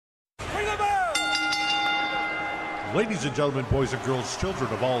Ladies and gentlemen, boys and girls, children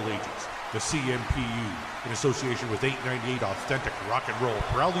of all ages, the CMPU, in association with 898 Authentic Rock and Roll,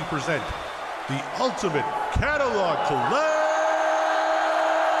 proudly present the Ultimate Catalog Collect!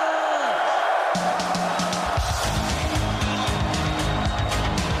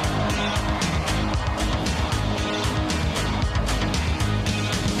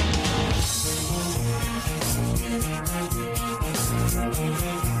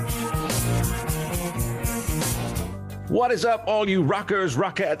 What is up, all you rockers,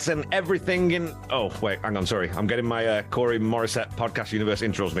 rockettes, and everything in... Oh, wait, hang on, sorry. I'm getting my Corey Morissette Podcast Universe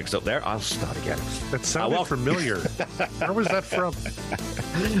intros mixed up there. I'll start again. That sounded familiar. Where was that from?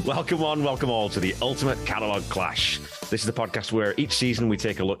 Welcome all to the Ultimate Catalog Clash. This is the podcast where each season we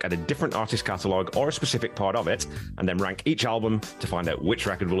take a look at a different artist catalog or a specific part of it, and then rank each album to find out which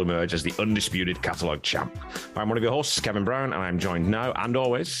record will emerge as the undisputed catalog champ. I'm one of your hosts, Kevin Brown, and I'm joined now and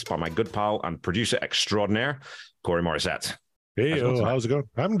always by my good pal and producer extraordinaire, Corey Morissette. Hey, how's it going?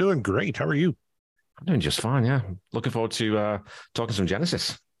 I'm doing great. How are you? I'm doing just fine, yeah. Looking forward to talking some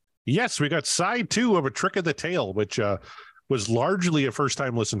Genesis. Yes, we got side 2 of A Trick of the Tail, which was largely a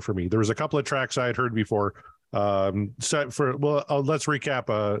first-time listen for me. There was a couple of tracks I had heard before. Let's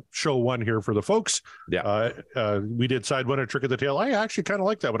recap show 1 here for the folks. Yeah. We did side 1 of Trick of the Tail. I actually kind of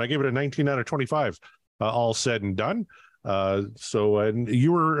like that one. I gave it a 19 out of 25, all said and done. And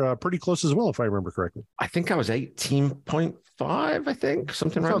you were pretty close as well, if I remember correctly. I think I was 18.5, I think,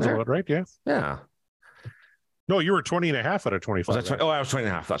 something right there. Sounds right, yeah. Yeah. No, you were 20 and a half out of 25. Was that 20? Oh, I was 20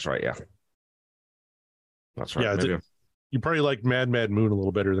 and a half. That's right, yeah. That's right. Yeah, you probably liked Mad Moon a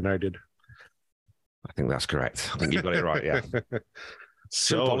little better than I did. I think that's correct. I think you got it right, yeah. I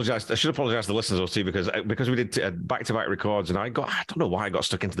should apologize to the listeners too, because we did back-to-back records, and I don't know why I got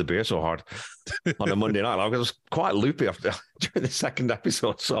stuck into the beer so hard on a Monday night. I was quite loopy during the second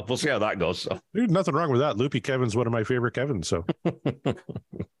episode, so we'll see how that goes. So. There's nothing wrong with that. Loopy Kevin's one of my favorite Kevins, so.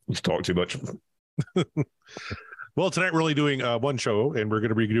 He's talked too much. Well, tonight we're only doing one show, and we're going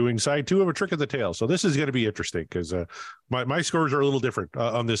to be doing side 2 of A Trick of the Tail. So this is going to be interesting because my scores are a little different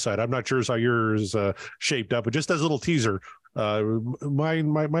on this side. I'm not sure how yours shaped up, but just as a little teaser,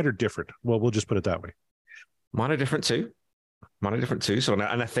 mine are different. Well, we'll just put it that way. Mine are different too. So,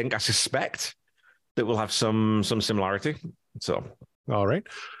 and I suspect that we'll have some similarity. So, all right.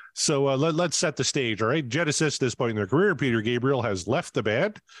 So let's set the stage. All right. Genesis, this point in their career, Peter Gabriel has left the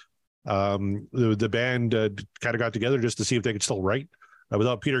band. The band kind of got together just to see if they could still write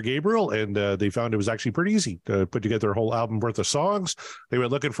without Peter Gabriel, and they found it was actually pretty easy to put together a whole album worth of songs. They went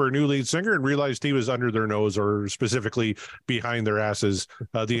looking for a new lead singer and realized he was under their nose, or specifically behind their asses,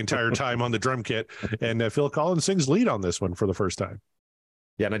 the entire time on the drum kit. And Phil Collins sings lead on this one for the first time.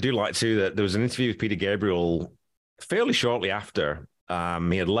 Yeah, and I do like too that there was an interview with Peter Gabriel fairly shortly after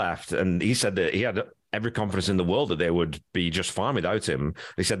he had left, and he said that he had every confidence in the world that they would be just fine without him.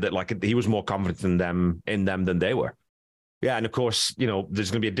 He said that he was more confident in them than they were. Yeah, and of course, there's going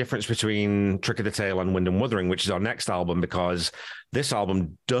to be a difference between Trick of the Tail and Wind and Wuthering, which is our next album, because this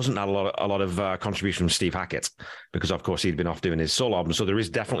album doesn't have a lot of contribution from Steve Hackett, because of course he'd been off doing his solo album. So there is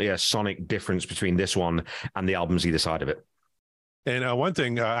definitely a sonic difference between this one and the albums either side of it. And one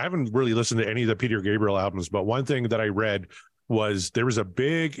thing, I haven't really listened to any of the Peter Gabriel albums, but one thing that I read was there was a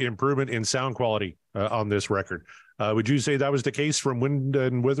big improvement in sound quality on this record. Would you say that was the case from Wind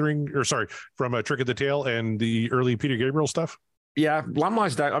and Wuthering, from A Trick of the Tail and the early Peter Gabriel stuff? Yeah, Lamb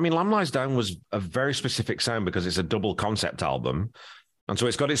Lies Down. I mean, Lamb Lies Down was a very specific sound because it's a double concept album. And so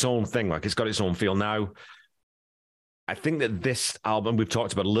it's got its own thing, it's got its own feel. Now, I think that this album, we've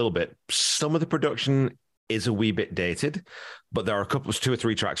talked about a little bit, some of the production is a wee bit dated, but there are 2 or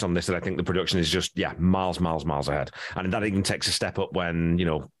 3 tracks on this that I think the production is just, miles ahead. And that even takes a step up when,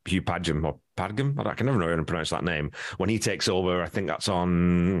 Hugh Padgham, I can never know how to pronounce that name. When he takes over, I think that's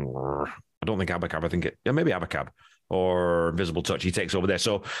on, I don't think Abacab, maybe Abacab or Visible Touch. He takes over there.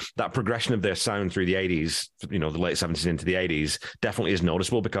 So that progression of their sound through the 80s, the late 70s into the 80s, definitely is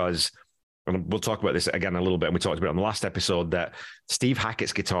noticeable because, and we'll talk about this again a little bit, and we talked about it on the last episode, that Steve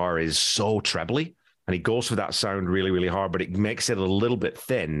Hackett's guitar is so trebly, and he goes for that sound really, really hard, but it makes it a little bit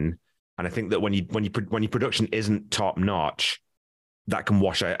thin. And I think that when your production isn't top notch, that can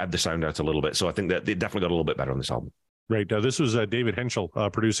wash the sound out a little bit. So I think that they definitely got a little bit better on this album. Right. This was David Henschel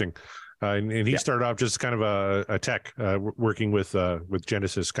producing, and he started off just kind of a tech working with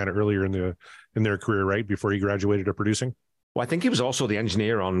Genesis kind of earlier in their career, right before he graduated to producing. Well, I think he was also the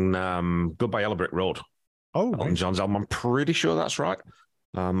engineer on Goodbye Yellow Brick Road. Oh, Elton John's album. I'm pretty sure that's right.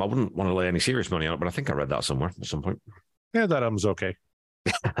 I wouldn't want to lay any serious money on it, but I think I read that somewhere at some point. Yeah, that album's okay.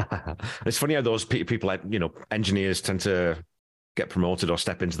 It's funny how those people, engineers tend to get promoted or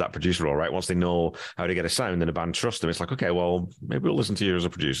step into that producer role, right? Once they know how to get a sound and a band trusts them, it's like, okay, well, maybe we'll listen to you as a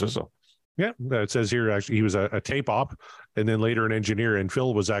producer. So yeah, it says here actually he was a tape op and then later an engineer. And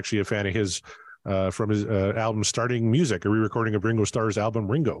Phil was actually a fan of his from his album Starting Music, a re-recording of Ringo Starr's album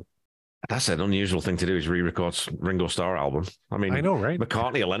Ringo. That's an unusual thing to do, is re-record Ringo Starr album. I mean, I know, right?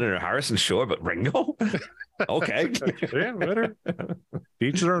 McCartney or Lennon or Harrison, sure, but Ringo? Okay. Yeah, better.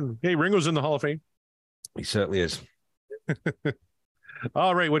 Each their own. Hey, Ringo's in the Hall of Fame. He certainly is.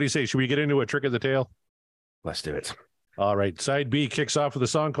 All right, what do you say? Should we get into a trick of the tail? Let's do it. All right, side B kicks off with a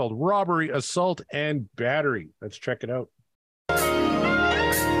song called Robbery, Assault, and Battery. Let's check it out.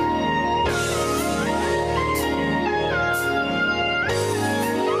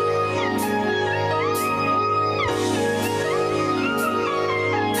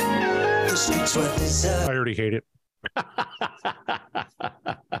 I already hate it.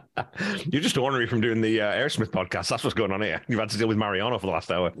 You're just ornery from doing the Aerosmith podcast. That's what's going on here. You've had to deal with Mariano for the last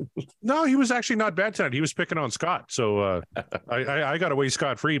hour. No, he was actually not bad tonight. He was picking on Scott. So I got away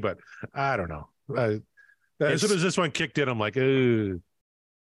scot-free, but I don't know. As soon as this one kicked in, I'm like, ugh.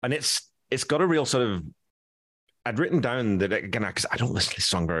 And it's got a real sort of, I'd written down that, again, because I don't listen to this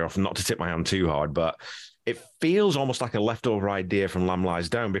song very often, not to tip my hand too hard, but it feels almost like a leftover idea from Lamb Lies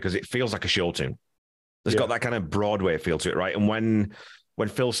Down because it feels like a show tune. It's got that kind of Broadway feel to it, right? And when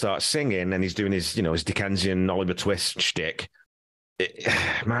Phil starts singing and he's doing his, his Dickensian Oliver Twist shtick,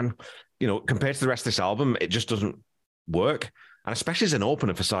 man, compared to the rest of this album, it just doesn't work. And especially as an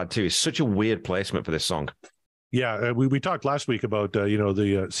opener for side 2, it's such a weird placement for this song. Yeah, we talked last week about, the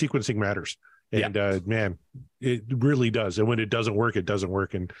sequencing matters. And man, it really does. And when it doesn't work, it doesn't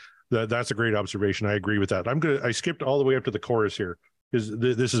work. And that's a great observation. I agree with that. I skipped all the way up to the chorus here because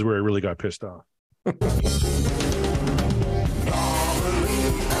this is where I really got pissed off.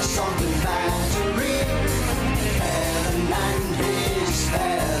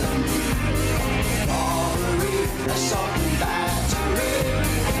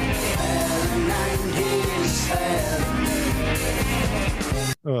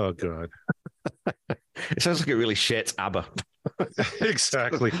 Oh God. It sounds like a really shit ABBA.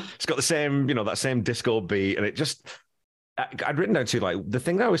 Exactly. It's got the same, that same disco beat, and it just, I'd written down too, like, the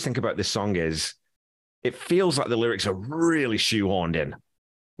thing that I always think about this song is it feels like the lyrics are really shoehorned in.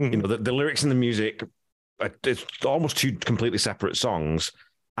 Mm-hmm. The lyrics and the music, it's almost two completely separate songs,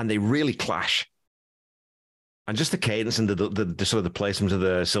 and they really clash. And just the cadence and the sort of the placement of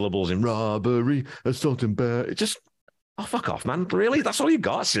the syllables in robbery, assault and battery, it just, oh, fuck off, man. Really? That's all you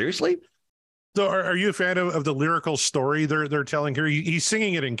got? Seriously? So are you a fan of the lyrical story they're telling here? He's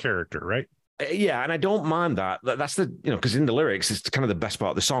singing it in character, right? Yeah, and I don't mind that. That's the, because in the lyrics, it's kind of the best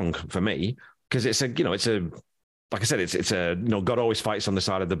part of the song for me, because it's like I said, it's a, God always fights on the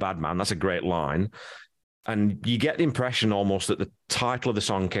side of the bad man. That's a great line. And you get the impression almost that the title of the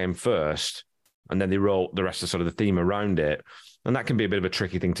song came first, and then they wrote the rest of sort of the theme around it. And that can be a bit of a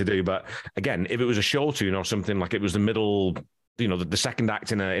tricky thing to do. But again, if it was a show tune or something, like it was the middle, the second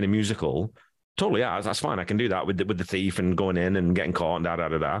act in a musical, totally, yeah, that's fine. I can do that with the thief and going in and getting caught and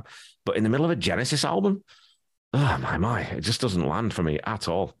da. But in the middle of a Genesis album, oh my, it just doesn't land for me at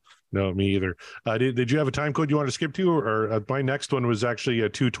all. No, me either. Did you have a time code you want to skip to, or my next one was actually a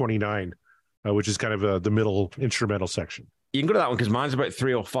 229, which is kind of the middle instrumental section. You can go to that one because mine's about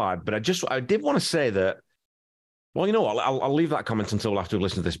 305. But I did want to say that. Well, I'll leave that comment until after we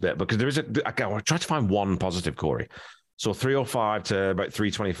listen to this bit, because there is I'll try to find one positive, Corey. So 305 to about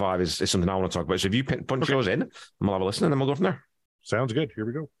 325 is something I want to talk about. So if you punch yours in, and we'll have a listen, and then we'll go from there. Sounds good. Here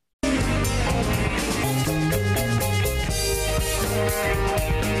we go.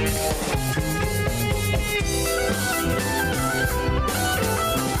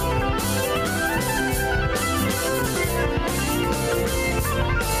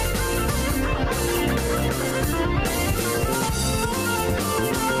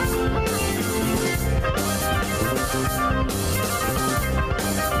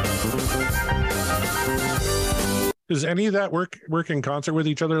 Does any of that work in concert with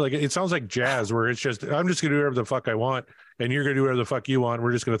each other? Like, it sounds like jazz, where it's just, I'm just going to do whatever the fuck I want, and you're going to do whatever the fuck you want.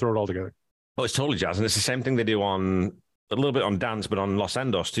 We're just going to throw it all together. Oh, it's totally jazz. And it's the same thing they do on a little bit on Dance, but on Los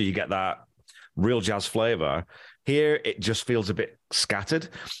Endos too. You get that real jazz flavor. Here, it just feels a bit scattered.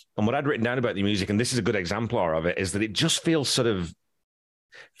 And what I'd written down about the music, and this is a good exemplar of it, is that it just feels a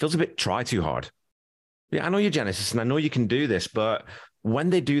bit try too hard. Yeah, I know you're Genesis, and I know you can do this, but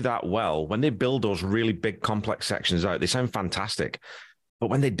when they do that well, when they build those really big, complex sections out, they sound fantastic. But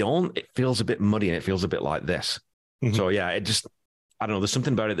when they don't, it feels a bit muddy and it feels a bit like this. Mm-hmm. So yeah, it just, I don't know. There's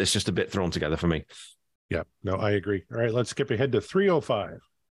something about it that's just a bit thrown together for me. Yeah, no, I agree. All right, let's skip ahead to 305.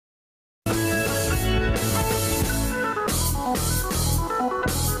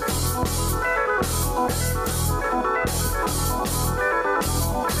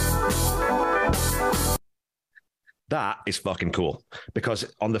 is fucking cool,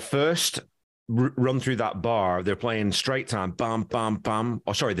 because on the first run through that bar, they're playing straight time, bam, bam, bam.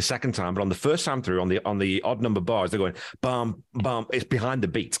 Oh, sorry, the second time, but on the first time through, on the odd number bars, they're going bam, bam. It's behind the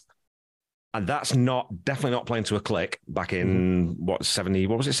beat. And that's definitely not playing to a click back in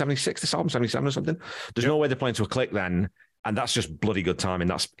 76, this album, 77 or something. There's no way they're playing to a click then. And that's just bloody good timing.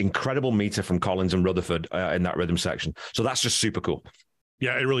 That's incredible meter from Collins and Rutherford in that rhythm section. So that's just super cool.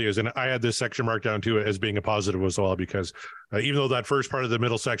 Yeah, it really is. And I had this section marked down too as being a positive as well, because even though that first part of the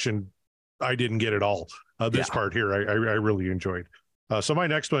middle section, I didn't get it all. This part here, I really enjoyed. So my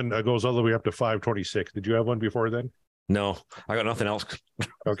next one goes all the way up to 526. Did you have one before then? No, I got nothing else.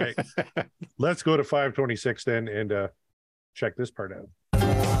 Okay. Let's go to 526 then and check this part out.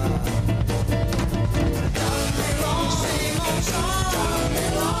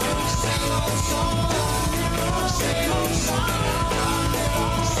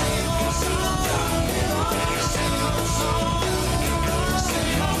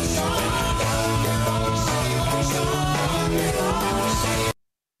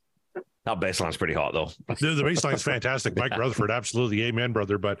 That bass line's pretty hot, though. The bass line's fantastic. Mike Rutherford, absolutely. Amen,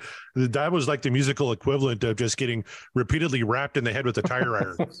 brother. But that was like the musical equivalent of just getting repeatedly wrapped in the head with a tire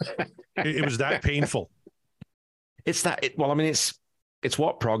iron. It was that painful. It's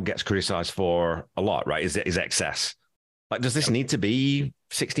what prog gets criticized for a lot, right? Is excess. Like, does this need to be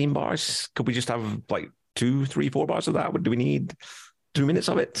 16 bars? Could we just have like 2, 3, 4 bars of that? Do we need 2 minutes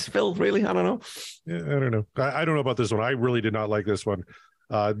of it, Phil? Really? I don't know. Yeah, I don't know. I don't know about this one. I really did not like this one.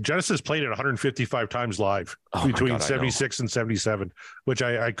 Genesis played it 155 times live between 76 and 77, which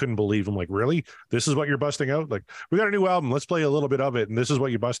I couldn't believe. I'm like, really? This is what you're busting out? Like, we got a new album. Let's play a little bit of it. And this is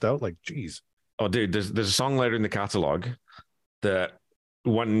what you bust out? Like, geez. Oh, dude, there's a song later in the catalog that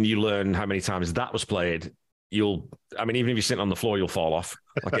when you learn how many times that was played, even if you're sitting on the floor, you'll fall off.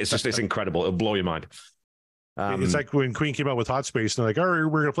 Like, it's incredible. It'll blow your mind. It's like when Queen came out with Hot Space, and they're like, all right,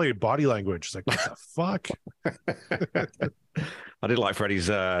 we're going to play Body Language. It's like, what the fuck? I did like Freddie's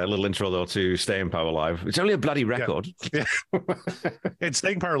little intro, though, to Staying Power Live. It's only a bloody record. Yeah. And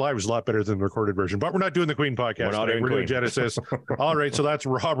Staying Power Live is a lot better than the recorded version, but we're not doing the Queen podcast. We're doing Genesis. All right, so that's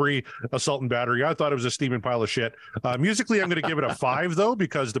Robbery, Assault and Battery. I thought it was a steaming pile of shit. Musically, I'm going to give it a 5, though,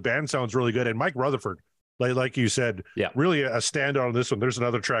 because the band sounds really good. And Mike Rutherford, like you said, really a standout on this one. There's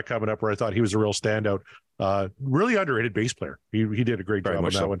another track coming up where I thought he was a real standout. Really underrated bass player. He did a great job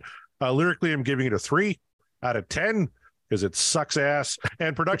on that one. Lyrically, I'm giving it a 3 out of 10 because it sucks ass.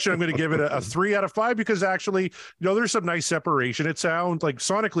 And production, I'm going to give it a 3 out of 5 because actually, there's some nice separation. It sounds like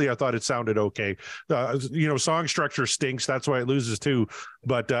sonically, I thought it sounded okay. Song structure stinks. That's why it loses too.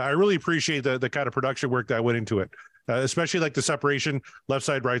 But I really appreciate the kind of production work that went into it. Especially like the separation, left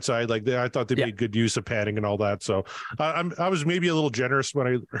side, right side. Like I thought they made good use of padding and all that. So I was maybe a little generous when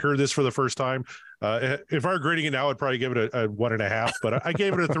I heard this for the first time. If I were grading it now, I'd probably give it a 1.5, but I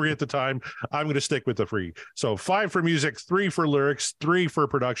gave it a 3 at the time. I'm going to stick with the 3. So 5 for music, 3 for lyrics, 3 for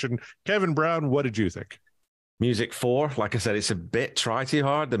production. Kevin Brown, what did you think? Music 4, like I said, it's a bit try too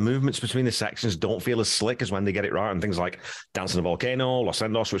hard. The movements between the sections don't feel as slick as when they get it right. And things like Dancing the Volcano, Los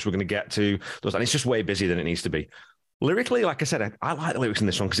Endos, which we're going to get to. And it's just way busier than it needs to be. Lyrically, like I said, I like the lyrics in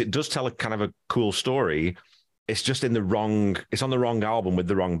this one because it does tell a kind of a cool story. It's just on the wrong album with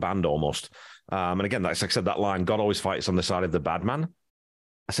the wrong band almost. And again, like I said, that line, God always fights on the side of the bad man.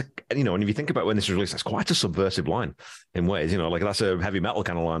 And if you think about when this was released, that's quite a subversive line in ways, like that's a heavy metal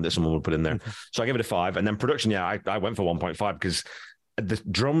kind of line that someone would put in there. So I give it a 5. And then production, I went for 1.5 because the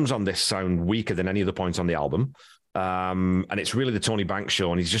drums on this sound weaker than any other point on the album. And it's really the Tony Banks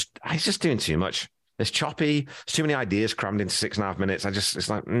show. And he's just doing too much. It's choppy. There's too many ideas crammed into 6.5 minutes. It's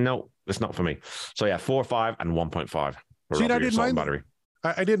like, no, it's not for me. So 4, 5, and 1.5. See, I didn't mind battery.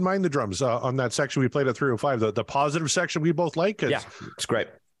 I didn't mind the drums on that section we played at 305. The positive section we both like. Yeah, it's great.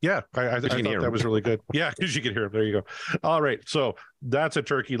 Yeah, I thought that was really good. Yeah, because you can hear him. There you go. All right, so that's a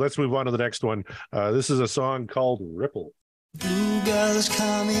turkey. Let's move on to the next one. This is a song called Ripple. Blue girls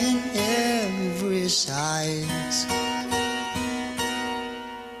come in every size.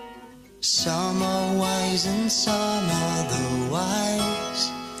 Some are wise and some are otherwise.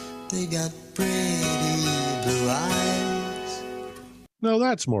 They got pretty blue eyes. No,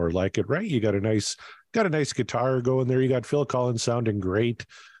 that's more like it, right? You got a nice guitar going there. You got Phil Collins sounding great.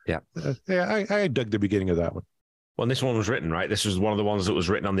 Yeah. I dug the beginning of that one. Well, this one was written, right? This was one of the ones that was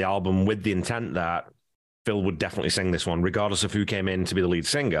written on the album with the intent that Phil would definitely sing this one, regardless of who came in to be the lead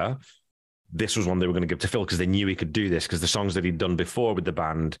singer. This was one they were going to give to Phil because they knew he could do this because the songs that he'd done before with the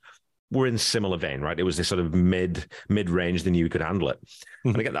band were in similar vein, right? It was this sort of mid-range. They knew he could handle it.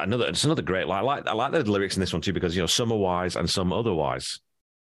 And again, it's another great line. I like the lyrics in this one too because, some are wise and some otherwise.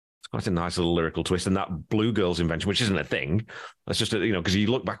 It's quite a nice little lyrical twist. And that Blue Girl's invention, which isn't a thing. That's just, because you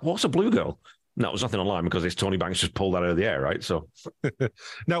look back, what's a Blue Girl? No, it was nothing online because it's Tony Banks just pulled that out of the air, right? So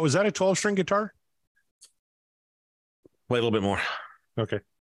Now, was that a 12-string guitar? Play a little bit more. Okay.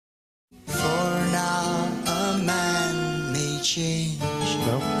 For now, a man may change.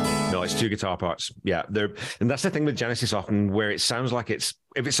 No, it's 2 guitar parts. Yeah, and that's the thing with Genesis often, where it sounds like if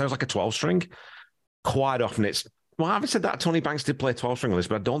it sounds like a 12-string, quite often it's. Well, I haven't said that Tony Banks did play a 12-string on this,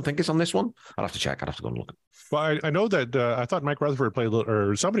 but I don't think it's on this one. I'll have to check. I'd have to go and look. Well, I know that I thought Mike Rutherford played a little,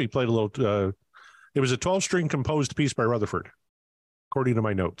 or somebody played a little. It was a 12-string composed piece by Rutherford, according to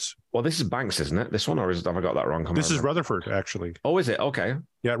my notes. Well, this is Banks, isn't it? This one, or have I got that wrong? This is Rutherford, actually. Oh, is it? Okay.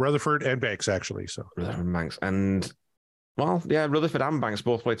 Yeah, Rutherford and Banks, actually. So Rutherford and Banks. And, well, yeah, Rutherford and Banks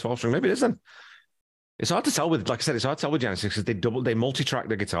both play 12-string. Maybe it is then. It's hard to tell with, like I said, it's hard to tell with Genesis because they multi-track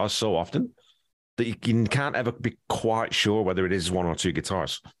their guitars so often that you can't ever be quite sure whether it is 1 or 2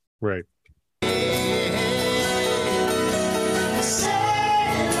 guitars. Right.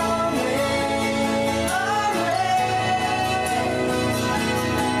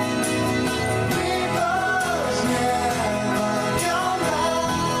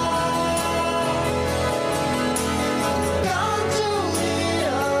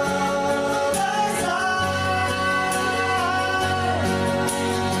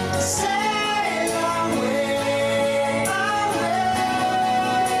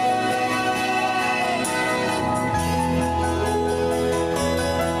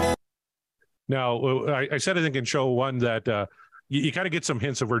 Now, I said, I think in show 1 that you kind of get some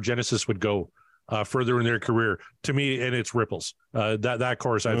hints of where Genesis would go further in their career. To me, and it's Ripples. That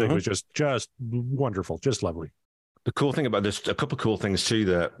chorus, I think, was just wonderful, just lovely. The cool thing about this, a couple of cool things too,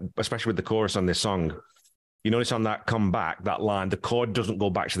 that especially with the chorus on this song, you notice on that comeback, that line, the chord doesn't go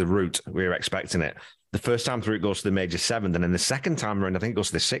back to the root we were expecting it. The first time through, it goes to the major 7th, and then the second time around, I think it goes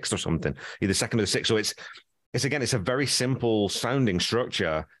to the 6th or something, either 2nd or the 6th. So it's a very simple sounding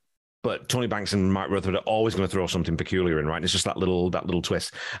structure. But Tony Banks and Mike Rutherford are always going to throw something peculiar in, right? And it's just that little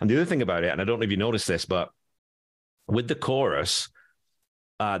twist. And the other thing about it, and I don't know if you noticed this, but with the chorus,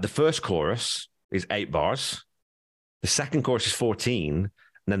 the first chorus is 8 bars, the second chorus is 14, and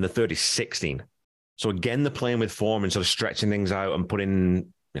then the third is 16. So again, they're playing with form and sort of stretching things out and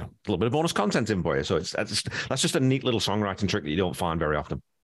putting a little bit of bonus content in for you. So that's just a neat little songwriting trick that you don't find very often.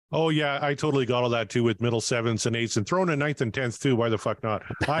 Oh, yeah, I totally got all that, too, with middle 7ths and 8ths and throwing a 9th and 10th, too. Why the fuck not?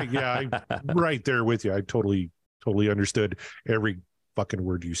 I'm right there with you. I totally understood every fucking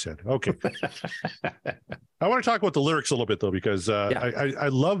word you said. Okay. I want to talk about the lyrics a little bit, though, because I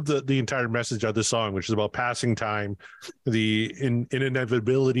love the entire message of the song, which is about passing time, the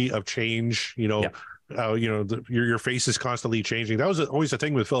inevitability of change, your face is constantly changing. That was always the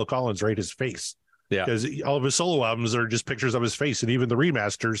thing with Phil Collins, right? His face. Yeah, because all of his solo albums are just pictures of his face, and even the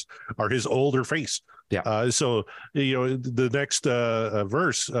remasters are his older face. Yeah. So the next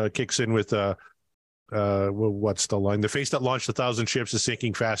verse kicks in with what's the line? The face that launched 1,000 ships is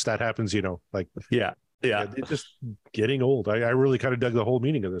sinking fast. That happens, like. Yeah. It's just getting old. I really kind of dug the whole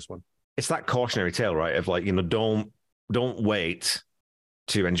meaning of this one. It's that cautionary tale, right? Of like, don't wait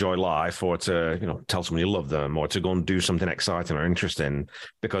to enjoy life or to, tell someone you love them or to go and do something exciting or interesting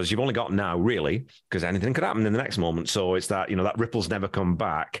because you've only got now, really, because anything could happen in the next moment. So it's that, that ripples never come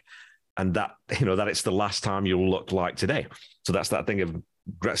back and that, that it's the last time you'll look like today. So that's that thing of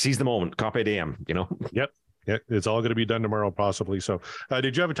seize the moment, carpe diem, Yep. Yeah, it's all going to be done tomorrow, possibly. So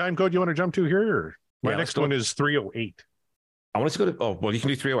did you have a time code you want to jump to here? Or? My next one is 308. I wanted to go to, you can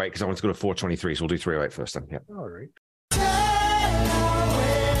do 308 because I want to go to 423. So we'll do 308 first then. Yeah. All right.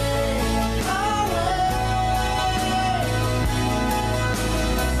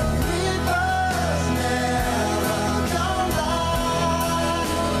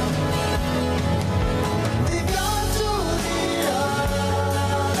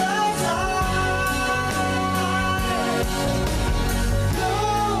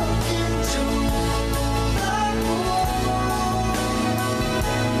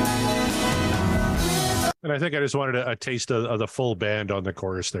 And I think I just wanted a taste of the full band on the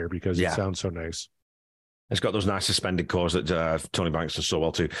chorus there because it sounds so nice. It's got those nice suspended chords that Tony Banks does so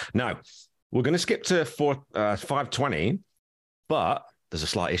well too. Now, we're going to skip to 520, but there's a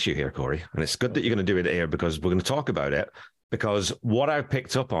slight issue here, Corey. And it's good that you're going to do it here because we're going to talk about it because what I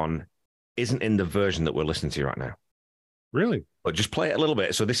picked up on isn't in the version that we're listening to right now. Really? But just play it a little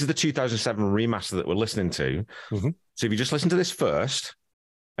bit. So this is the 2007 remaster that we're listening to. Mm-hmm. So if you just listen to this first,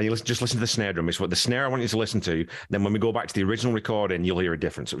 and you just listen to the snare drum. It's what the snare I want you to listen to. Then when we go back to the original recording, you'll hear a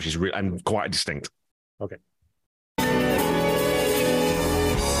difference, which is real and quite distinct. Okay.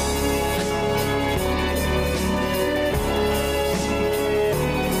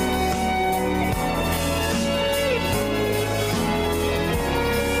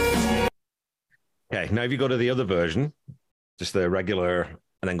 now if you go to the other version, just the regular,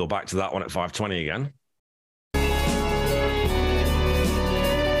 and then go back to that one at 520 again.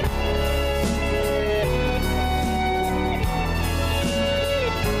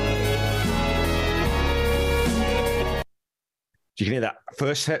 You can hear that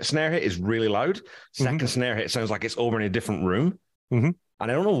first snare hit is really loud. Second snare hit sounds like it's over in a different room. And I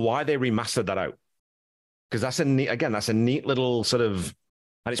don't know why they remastered that out. Because that's a neat little sort of,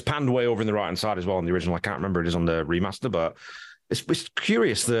 and it's panned way over in the right-hand side as well on the original. I can't remember it is on the remaster, but it's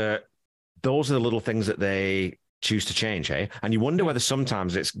curious that those are the little things that they choose to change, hey? And you wonder whether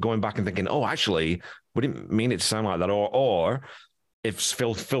sometimes it's going back and thinking, oh, actually, we didn't mean it to sound like that. Or if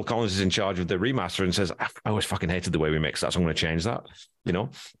Phil Collins is in charge of the remaster and says, I always fucking hated the way we mixed that, so I'm going to change that, you know?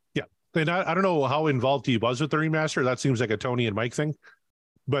 Yeah. And I don't know how involved he was with the remaster. That seems like a Tony and Mike thing.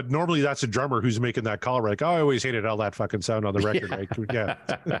 But normally that's a drummer who's making that call. Like, oh, I always hated how that fucking sound on the record. Yeah.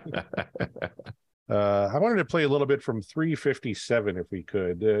 I wanted to play a little bit from 357 if we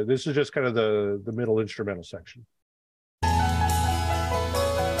could. This is just kind of the middle instrumental section.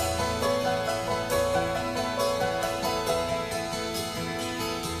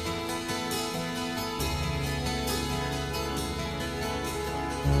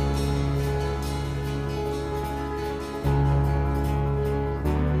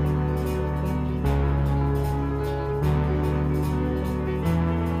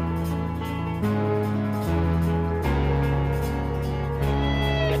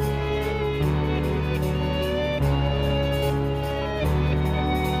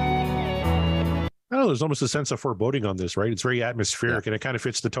 There's almost a sense of foreboding on this, right? It's very atmospheric and it kind of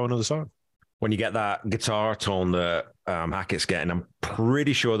fits the tone of the song. When you get that guitar tone that Hackett's getting, I'm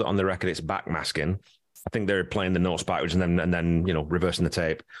pretty sure that on the record it's backmasking. I think they're playing the notes backwards and then reversing the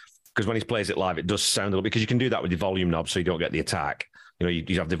tape. Because when he plays it live, it does sound a little, because you can do that with the volume knob so you don't get the attack. You know,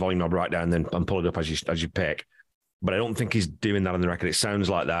 you have the volume knob right down and pull it up as you pick. But I don't think he's doing that on the record. It sounds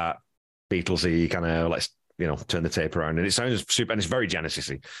like that Beatlesy kind of like, turn the tape around, and it sounds super, and it's very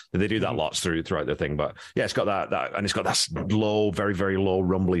Genesis-y. They do that lots throughout the thing, but yeah, it's got that, and it's got that low, very, very low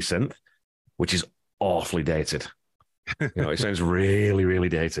rumbly synth, which is awfully dated. It sounds really, really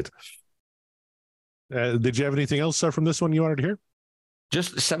dated. Did you have anything else from this one you wanted to hear?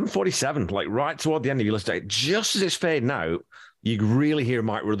 Just 747, like right toward the end, if you listen to it, just as it's fading out, you really hear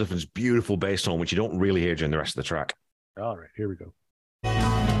Mike Rutherford's beautiful bass tone, which you don't really hear during the rest of the track. All right, here we go.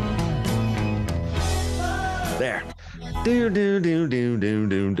 There. Do.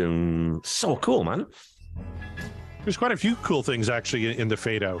 So cool, man. There's quite a few cool things actually in the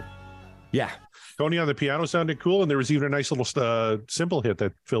fade out. Yeah. Tony on the piano sounded cool, and there was even a nice little cymbal hit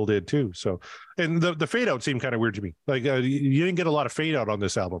that Phil did too. So, and the fade out seemed kind of weird to me. Like you didn't get a lot of fade out on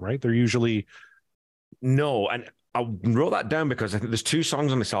this album, right? They're usually no, and I wrote that down because I think there's two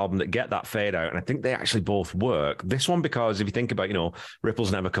songs on this album that get that fade out, and I think they actually both work. This one, because if you think about,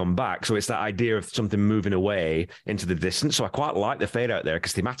 Ripples Never Come Back, so it's that idea of something moving away into the distance. So I quite like the fade out there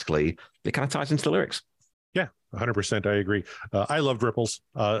because thematically it kind of ties into the lyrics. Yeah, 100%. I agree. I loved Ripples.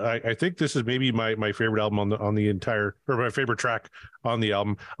 I think this is maybe my favorite album on the entire, or my favorite track on the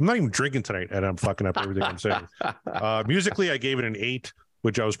album. I'm not even drinking tonight, and I'm fucking up everything I'm saying. Musically, I gave it an 8.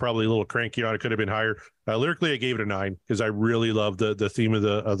 Which I was probably a little cranky on. It could have been higher. Lyrically, I gave it a 9 because I really love the theme of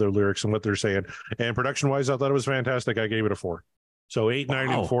the other lyrics and what they're saying. And production-wise, I thought it was fantastic. I gave it a 4. So 8, 9,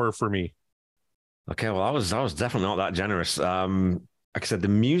 and 4 for me. Okay, well, I was definitely not that generous. Like I said, the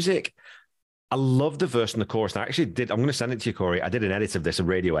music, I love the verse and the chorus. And I actually did, I'm going to send it to you, Corey. I did an edit of this, a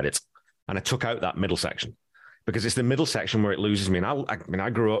radio edit, and I took out that middle section. Because it's the middle section where it loses me. And I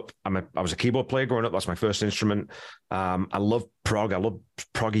grew up, I was a keyboard player growing up. That's my first instrument. I love prog. I love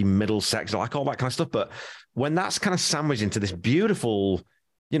proggy middle section. I like all that kind of stuff. But when that's kind of sandwiched into this beautiful,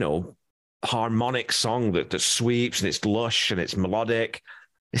 harmonic song that sweeps and it's lush and it's melodic,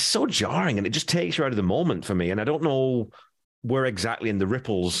 it's so jarring and it just takes you out of the moment for me. And I don't know where exactly in the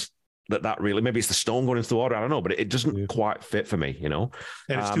Ripples that really, maybe it's the stone going into the water. I don't know, but it doesn't quite fit for me, And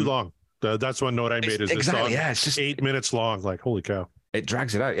it's too long. That's one note I made is exactly, song, it's just 8 minutes long. Like, holy cow. It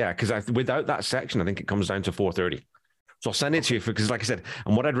drags it out, yeah, because without that section, I think it comes down to 4:30. So I'll send it to you because, like I said,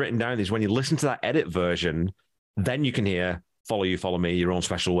 and what I'd written down is when you listen to that edit version, then you can hear Follow You, Follow Me, Your Own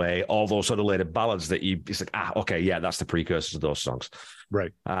Special Way, all those sort of later ballads that it's like, okay, yeah, that's the precursors of those songs.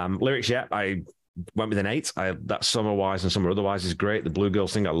 Right. Lyrics, yeah, I went with an 8. That Summer Wise and Summer Otherwise is great. The Blue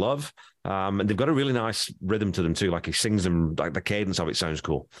Girls thing I love. And they've got a really nice rhythm to them too. Like he sings them, like the cadence of it sounds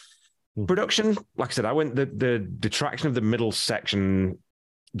cool. Production, like I said, I went the detraction of the middle section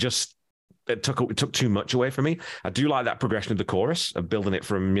it took too much away from me. I do like that progression of the chorus of building it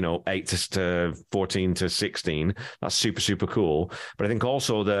from 8 to 14 to 16. That's super, super cool. But I think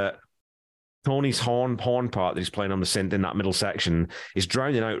also that Tony's horn part that he's playing on the synth in that middle section is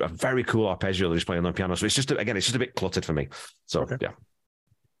drowning out a very cool arpeggio that he's playing on the piano. So it's just a bit cluttered for me. So Okay. yeah.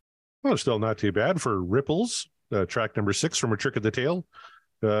 Well, still not too bad for Ripples, track number 6 from A Trick of the Tail.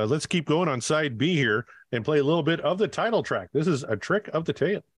 Let's keep going on side B here and play a little bit of the title track. This is A Trick of the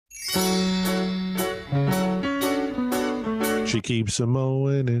Tail. She keeps a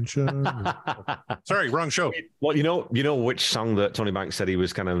mowing and showing. Sorry, wrong show. Well, you know which song that Tony Banks said he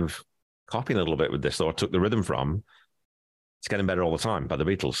was kind of copying a little bit with this, or took the rhythm from? It's Getting Better All the Time by the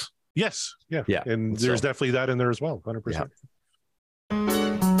Beatles. Yes, yeah. Yeah. And there's definitely that in there as well, 100%. Yeah.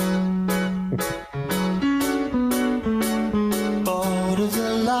 Bored of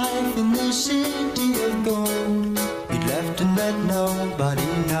the life in the city of gold, he'd left and let nobody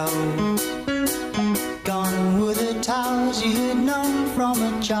know. Gone with the towers he had known from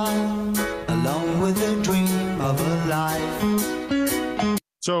a child, along with the dream of a life.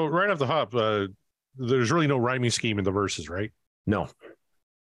 So right off the hop, there's really no rhyming scheme in the verses, right? No.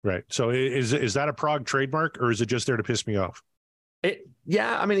 Right. So is that a Prog trademark, or is it just there to piss me off? I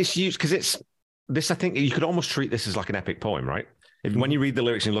mean, it's used because it's this. I think you could almost treat this as like an epic poem, right? When you read the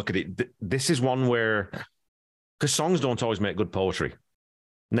lyrics and look at it, this is one where, because songs don't always make good poetry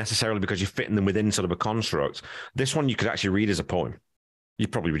necessarily because you're fitting them within sort of a construct. This one you could actually read as a poem. You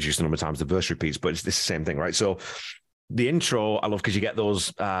probably reduce the number of times the verse repeats, but it's the same thing, right? So the intro I love because you get those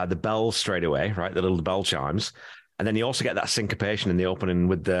the bells straight away, right? The little bell chimes. And then you also get that syncopation in the opening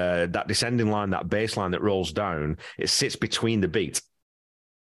with that descending line, that bass line that rolls down. It sits between the beat,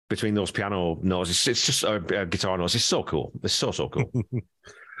 between those piano notes. It's just guitar notes. It's so cool. It's so cool.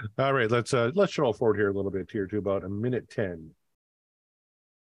 All right, let's roll forward here a little bit here to about 1:10.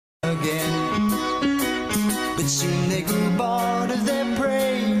 Again, but soon they grew bored of their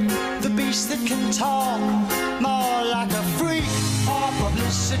prey. The beast that can talk, more like a freak or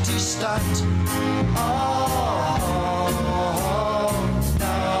publicity stunt. Oh,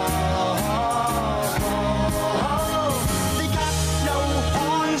 no. They got no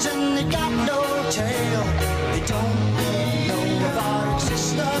horns and they got no tail. They don't even know of our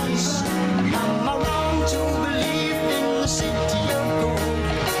existence. Am I wrong to believe in the city of gold?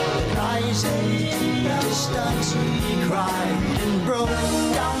 Distance, he cried and broke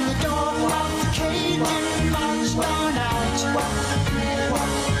down the door of the cage and marched on out.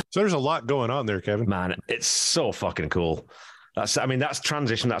 So there's a lot going on there, Kevin. Man, it's so fucking cool. That's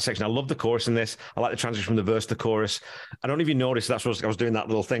transition, that section. I love the chorus in this. I like the transition from the verse to the chorus. I don't know if you noticed, that's what I was doing, that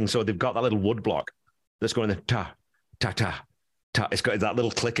little thing. So they've got that little wood block that's going the ta, ta, ta, ta. It's got that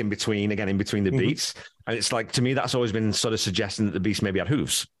little click in between the beats. And it's like, to me, that's always been sort of suggesting that the beast maybe had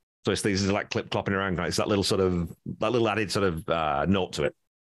hooves. So it's these like clip-clopping around. It's that little added sort of note to it.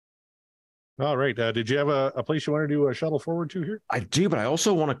 All right. Did you have a place you wanted to shuttle forward to here? I do, but I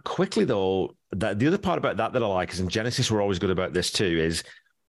also want to quickly, though, that the other part about that I like is in Genesis, we're always good about this too, is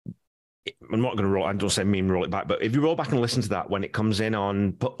I'm not going to roll, I don't say roll it back, but if you roll back and listen to that when it comes in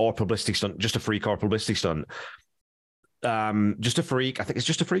on or publicity stunt, just a freak or publicity stunt, just a freak, I think it's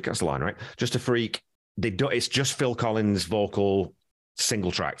just a freak, that's the line, right? Just a freak. It's just Phil Collins' vocal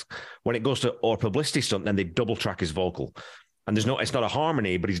single tracked. When it goes to or publicity stunt, then they double track his vocal. And it's not a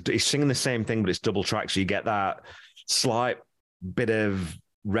harmony, but he's singing the same thing, but it's double tracked. So you get that slight bit of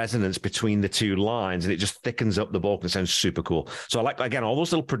resonance between the two lines, and it just thickens up the vocal. It sounds super cool. So I like, again, all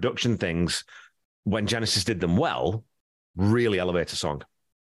those little production things, when Genesis did them well, really elevate a song.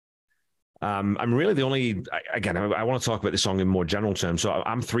 I'm really the only, again, I want to talk about this song in more general terms. So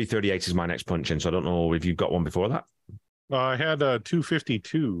I'm 338 is my next punch in. So I don't know if you've got one before that. I had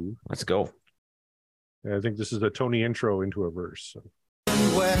 252. Let's go. I think this is a Tony intro into a verse. So.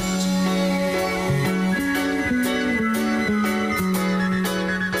 Wet.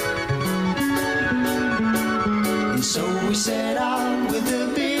 And so we set out with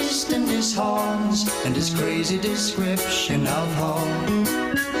the beast and his horns and his crazy description of home.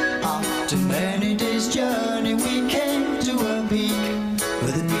 After many days' journey, we came to a peak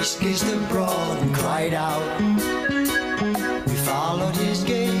where the beast gazed abroad and cried out. We followed his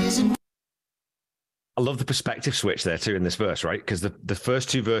gaze and I love the perspective switch there too in this verse, right? Because the first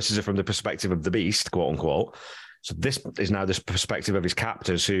two verses are from the perspective of the beast, quote unquote. So this is now this perspective of his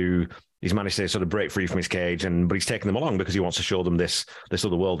captors who he's managed to sort of break free from his cage, but he's taking them along because he wants to show them this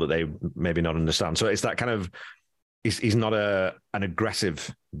other world that they maybe not understand. So it's that kind of, he's not an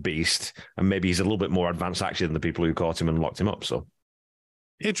aggressive beast, and maybe he's a little bit more advanced actually than the people who caught him and locked him up. So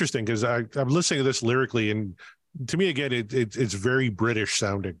interesting, because I'm listening to this lyrically, and to me, again, it's very British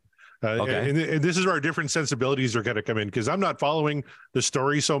sounding. Okay. And this is where our different sensibilities are going to come in, because I'm not following the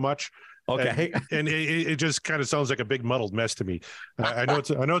story so much. Okay. And it just kind of sounds like a big muddled mess to me. I know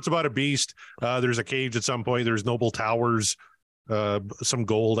it's about a beast. There's a cage at some point. There's noble towers, some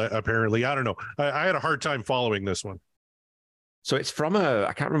gold apparently. I don't know. I had a hard time following this one. So it's from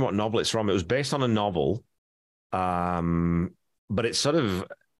I can't remember what novel it's from. It was based on a novel, but it's sort of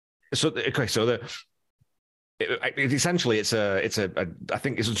okay. So essentially it's a I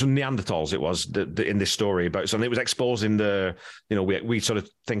think it's some Neanderthals. It was in this story about something. It was exposing we sort of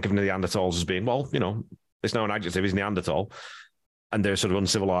think of Neanderthals as being, well, it's now an adjective, is Neanderthal, and they're sort of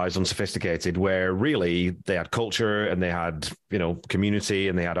uncivilized, unsophisticated, where really they had culture and they had community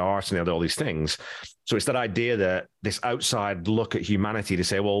and they had art and they had all these things. So it's that idea that this outside look at humanity to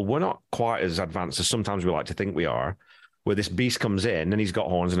say, well, we're not quite as advanced as sometimes we like to think we are. Where this beast comes in and he's got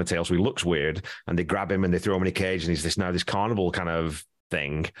horns and a tail, so he looks weird, and they grab him and they throw him in a cage, and he's this carnival kind of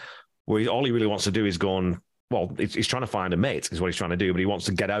thing, where all he really wants to do is he's trying to find a mate, is what he's trying to do, but he wants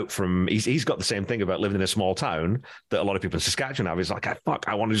to get out from. He's got the same thing about living in a small town that a lot of people in Saskatchewan have. He's like,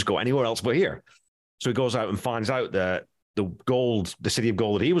 I want to just go anywhere else but here. So he goes out and finds out that the city of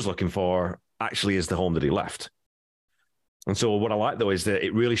gold that he was looking for, actually is the home that he left. And so what I like though is that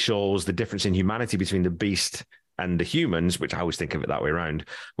it really shows the difference in humanity between the beast and the humans, which I always think of it that way around.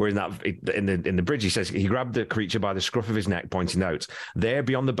 Where in the bridge, he says he grabbed the creature by the scruff of his neck, pointing out, "There,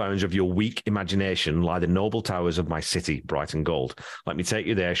 beyond the bounds of your weak imagination, lie the noble towers of my city, bright and gold. Let me take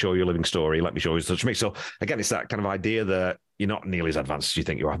you there, show you a living story. Let me show you such me." So again, it's that kind of idea that you're not nearly as advanced as you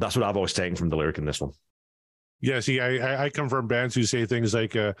think you are. That's what I've always taken from the lyric in this one. Yeah, see, I come from bands who say things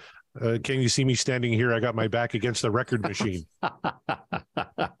like, "Can you see me standing here? I got my back against the record machine."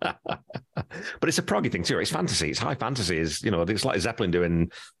 But it's a proggy thing too. It's fantasy. It's high fantasy. It's like Zeppelin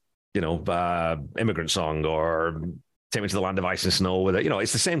doing, Immigrant Song or Take Me to the Land of Ice and Snow with it.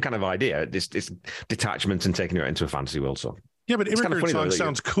 It's the same kind of idea. It's detachment and taking you into a fantasy world. So yeah, but Immigrant Song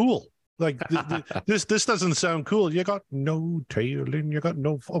sounds cool. Like this doesn't sound cool. You got no tail and you got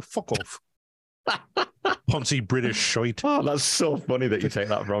no fuck off. Poncy British shite. Oh, that's so funny that you take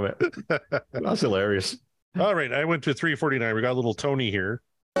that from it. That's hilarious. All right, I went to 349. We got a little Tony here.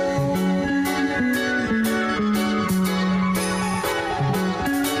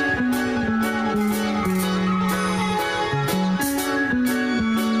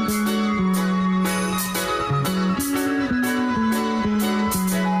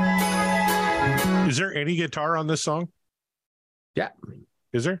 Is there any guitar on this song? Yeah.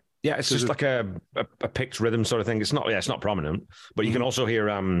 Is there? Yeah, it's just like a picked rhythm sort of thing. It's not prominent, but you can also hear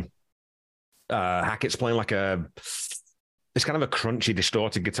Hackett's playing it's kind of a crunchy,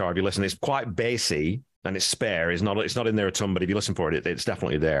 distorted guitar. If you listen, it's quite bassy and it's spare. It's not in there a ton, but if you listen for it, it's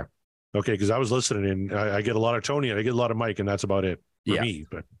definitely there. Okay, because I was listening and I get a lot of Tony and I get a lot of Mike, and that's about it for me.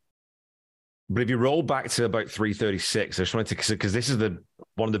 But if you roll back to about 336, I just wanted to, because this is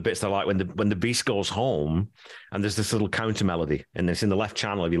one of the bits that I like when the beast goes home, and there's this little counter melody, and it's in the left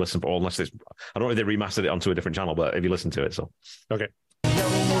channel if you listen for, unless it's, I don't know if they remastered it onto a different channel, but if you listen to it, so okay.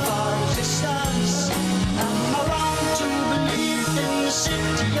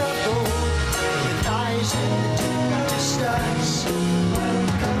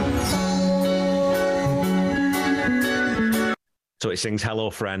 So it sings "Hello,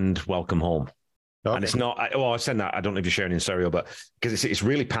 friend, welcome home." Okay. And it's not. I said that. I don't know if you're sharing in stereo, but because it's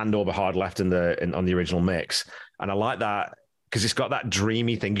really panned over hard left on the original mix, and I like that because it's got that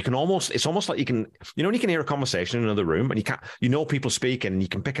dreamy thing. It's almost like you can, when you can hear a conversation in another room, and people speaking, and you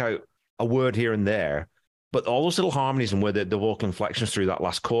can pick out a word here and there, but all those little harmonies and where the vocal inflections through that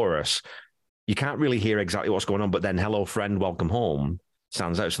last chorus, you can't really hear exactly what's going on. But then "Hello, friend, welcome home"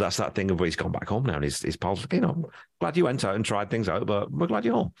 stands out. So that's that thing of where he's gone back home now, and his pals, glad you went out and tried things out, but we're glad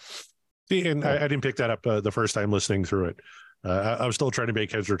you're home. See, and I didn't pick that up the first time listening through it. I was still trying to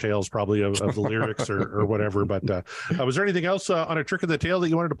make heads or tails probably of the lyrics or whatever. But was there anything else on A Trick of the Tail that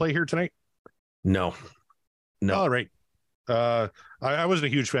you wanted to play here tonight? No. All right. I wasn't a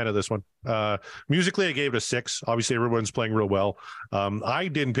huge fan of this one. Musically, I gave it a 6. Obviously, everyone's playing real well. I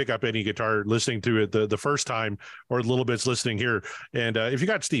didn't pick up any guitar listening to it the first time, or little bits listening here. And if you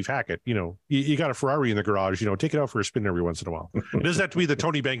got Steve Hackett, you got a Ferrari in the garage, take it out for a spin every once in a while. It doesn't have to be the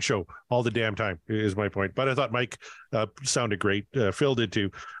Tony Banks show all the damn time, is my point. But I thought Mike sounded great. Phil did too.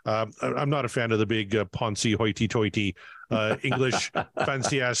 I'm not a fan of the big Poncy hoity-toity English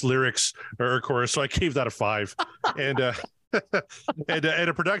fancy ass lyrics or chorus, so I gave that a 5. And and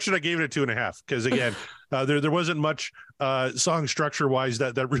a production, I gave it a 2.5 because again, there wasn't much song structure wise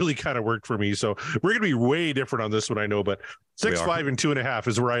that really kind of worked for me. So we're gonna be way different on this one, I know, but 6, 5, and 2.5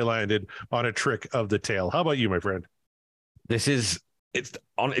 is where I landed on A Trick of the Tail. How about you, my friend? It's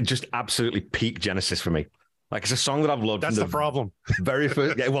just absolutely peak Genesis for me. Like it's a song that I've loved. That's from the problem. Very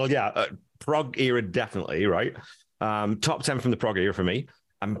first. Yeah, well, yeah, prog era definitely, right? Top 10 from the prog era for me.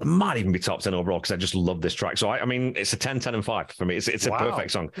 And might even be top 10 overall because I just love this track. So I mean, it's a 10, 10, and 5 for me. It's a perfect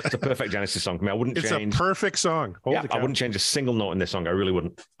song. It's a perfect Genesis song for me. I wouldn't change. It's a perfect song. I wouldn't change a single note in this song. I really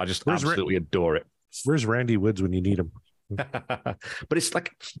wouldn't. I just absolutely adore it. Where's Randy Woods when you need him? But it's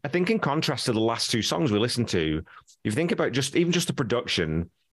like, I think in contrast to the last two songs we listened to, if you think about just the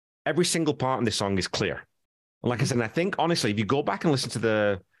production, every single part in this song is clear. And like I said, and I think honestly, if you go back and listen to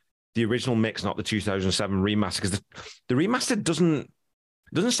the original mix, not the 2007 remaster, because the remaster doesn't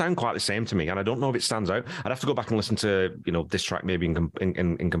sound quite the same to me, and I don't know if it stands out. I'd have to go back and listen to this track maybe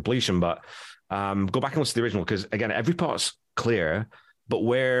in completion, but go back and listen to the original because again, every part's clear, but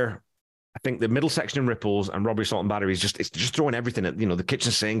where I think the middle section in Ripples and Robbery, Assault and Battery is it's just throwing everything at the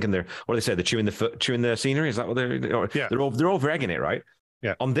kitchen sink, and they're what do they say? They're chewing the scenery. Is that what they're over egging it, right?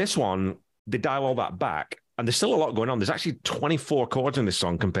 Yeah. On this one, they dial all that back, and there's still a lot going on. There's actually 24 chords in this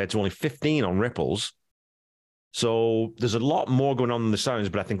song compared to only 15 on Ripples. So there's a lot more going on in the sounds,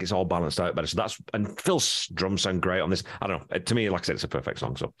 but I think it's all balanced out better. So and Phil's drums sound great on this. I don't know. To me, like I said, it's a perfect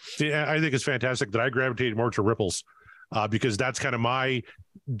song. So I think it's fantastic that I gravitated more to Ripples because that's kind of my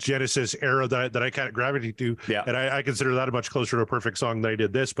Genesis era that I kind of gravitate to. Yeah. And I consider that a much closer to a perfect song than I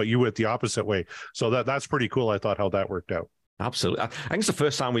did this, but you went the opposite way. So that's pretty cool. I thought how that worked out. Absolutely. I think it's the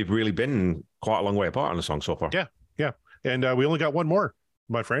first time we've really been quite a long way apart on the song so far. Yeah. Yeah. And we only got one more.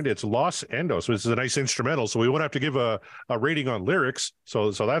 My friend, it's Los Endos. So this is a nice instrumental. So we won't have to give a rating on lyrics. So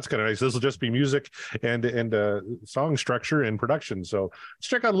that's kind of nice. This will just be music and song structure and production. So let's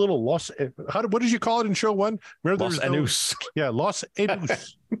check out a little Los. What did you call it in show one? Remember Los Anus. Yeah, Los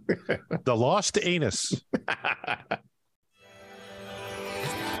Anus. The Lost Anus.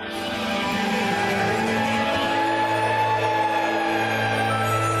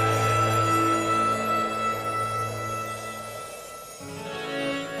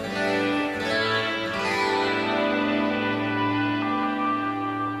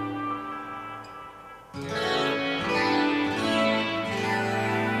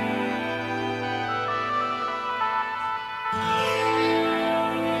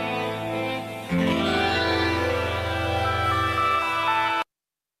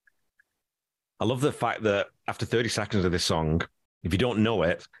 I love the fact that after 30 seconds of this song, if you don't know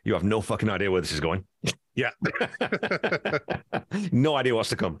it, you have no fucking idea where this is going. Yeah. No idea what's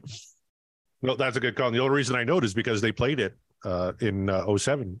to come. No, that's a good call. And the only reason I know it is because they played it in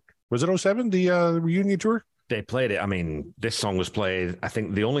 07. Was it 07, the reunion tour? They played it. I mean, this song was played. I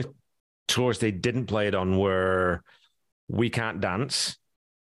think the only tours they didn't play it on were We Can't Dance.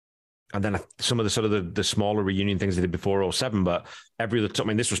 And then some of the sort of the smaller reunion things they did before 07. But every other time,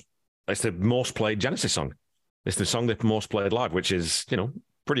 I mean, it's the most played Genesis song. It's the song they've most played live, which is,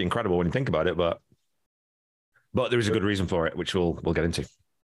 pretty incredible when you think about it. But there is a good reason for it, which we'll get into.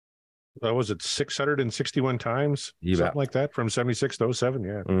 Was it 661 times? You Something bet. like that from 76 to 07.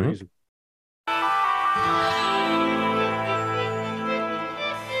 Yeah. Mhm. Crazy.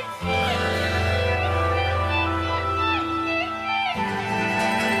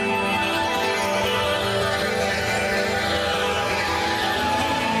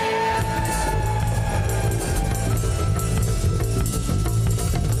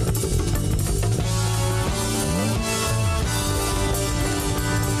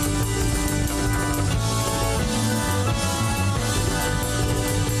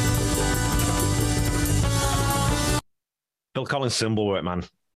 Phil Collins' cymbal work, man.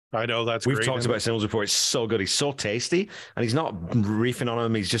 I know that's We've great. talked about cymbals before. It's so good. He's so tasty, and he's not reefing on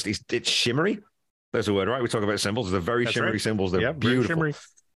them. It's shimmery. There's a word, right? We talk about cymbals. They're very That's shimmery right. cymbals. They're Yeah, very beautiful. shimmery.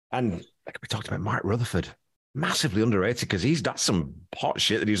 And like we talked about Mark Rutherford, massively underrated because that's some hot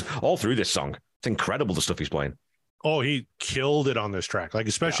shit that he's all through this song. It's incredible the stuff he's playing. Oh, he killed it on this track. Like,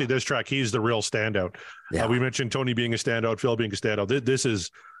 especially this track, he's the real standout. Yeah. We mentioned Tony being a standout, Phil being a standout. This is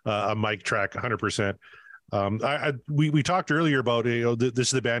a Mike track, 100%. We talked earlier about, this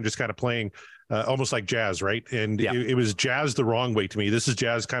is the band just kind of playing almost like jazz, right? And Yeah. it was jazz the wrong way to me. This is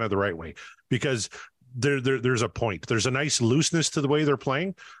jazz kind of the right way because there's a point. There's a nice looseness to the way they're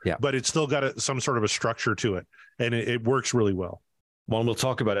playing, but it's still got some sort of a structure to it, and it works really well. Well, we'll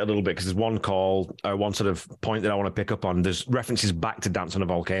talk about it a little bit because there's one sort of point that I want to pick up on. There's references back to Dance on a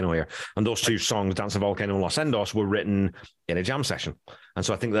Volcano here. And those two songs, Dance on a Volcano and Los Endos, were written in a jam session. And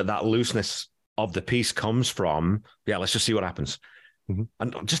so I think that looseness of the piece comes from, let's just see what happens. Mm-hmm.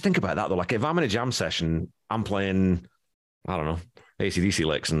 And just think about that, though. Like, if I'm in a jam session, I'm playing, I don't know, AC/DC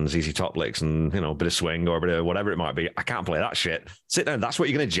licks and ZZ Top licks and, a bit of swing or a bit of whatever it might be. I can't play that shit. Sit down. That's what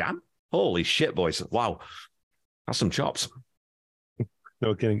you're going to jam? Holy shit, boys. Wow. That's some chops.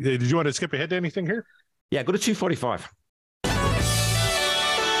 No kidding. Did you want to skip ahead to anything here? Yeah, go to 245.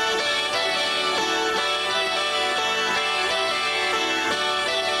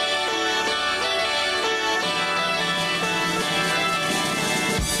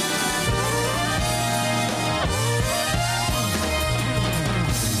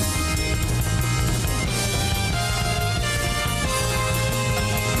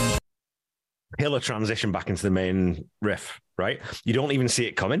 Killer transition back into the main riff, right? You don't even see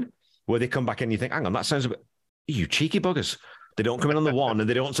it coming. Where they come back in, you think, hang on, that sounds a bit, you cheeky buggers. They don't come in on the one, and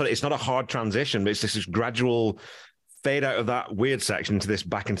they don't, so it's not a hard transition, but it's this gradual fade out of that weird section to this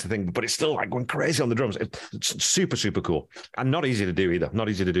back into thing, but it's still like going crazy on the drums. It's super, super cool. And not easy to do either. Not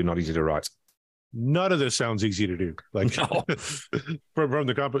easy to do, not easy to write. None of this sounds easy to do. Like No. from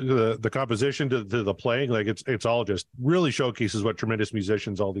the composition to the playing, like it's all just really showcases what tremendous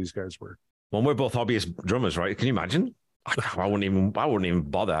musicians all these guys were. Well, we're both hobbyist drummers, right? Can you imagine? I wouldn't even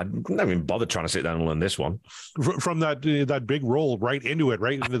bother. I'd never even bother trying to sit down and learn this one. From that big roll right into it,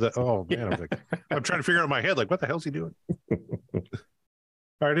 right into the, oh man, I was like, I'm trying to figure out in my head, like, what the hell's he doing?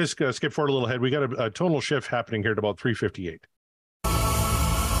 All right, just skip forward a little ahead. We got a tonal shift happening here at about 358.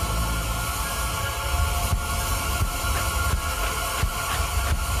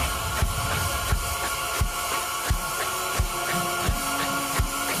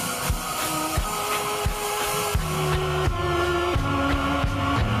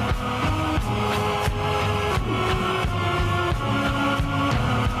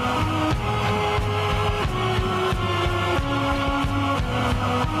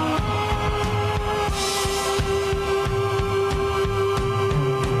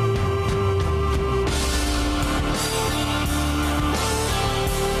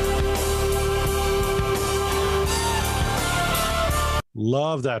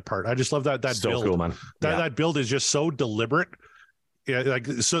 Love that part. I just love that So build. cool, man. That build is just so deliberate. Yeah, like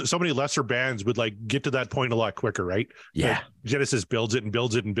so many lesser bands would like get to that point a lot quicker, right? Yeah. But Genesis builds it and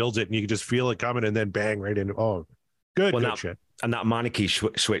builds it and builds it, and you can just feel it coming, and then bang right into. Oh, good shit. And that minor key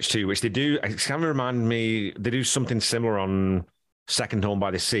switch too, which they do, it's kind of remind me, they do something similar on Second Home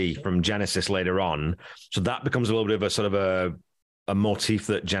by the Sea from Genesis later on. So that becomes a little bit of a sort of a motif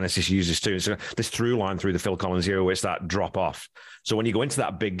that Genesis uses too. So this through line through the Phil Collins era, where it's that drop off. So when you go into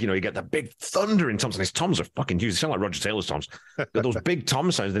that big, you get the big thundering toms, and his toms are fucking huge. They sound like Roger Taylor's toms. Those big tom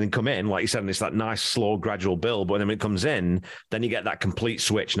sounds, then come in, like you said, and it's that nice, slow, gradual build. But then when it comes in, then you get that complete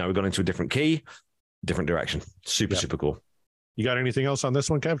switch. Now we're going into a different key, different direction. Super cool. You got anything else on this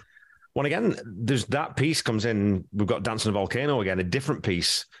one, Kev? Well, again, there's that piece comes in. We've got Dancing a Volcano again, a different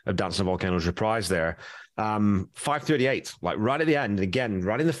piece of Dancing a Volcano's reprise there. 538, like right at the end, and again,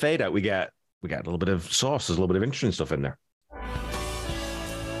 right in the fade out, we get a little bit of sauce. There's a little bit of interesting stuff in there.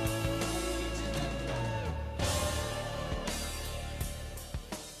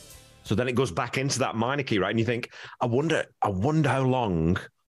 So then it goes back into that minor key, right? And you think, I wonder how long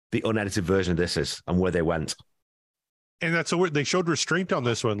the unedited version of this is and where they went. And that's so weird. They showed restraint on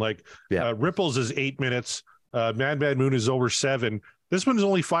this one. Like Ripples is 8 minutes. Mad Moon is over 7. This one is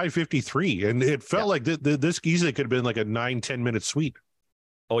only 5:53, and it felt like this easily could have been like a 9-10 minute suite.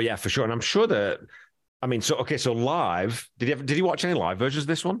 Oh yeah, for sure. And I'm sure that, I mean, so live. Did you watch any live versions of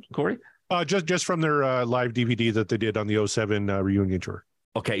this one, Corey? Just from their live DVD that they did on the 07 reunion tour.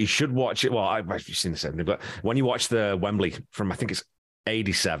 Okay, you should watch it. Well, I've seen the 70, but when you watch the Wembley from, I think it's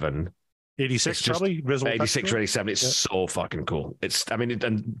 87. 86 probably, Visible 86 or 87. It's so fucking cool. It's, I mean,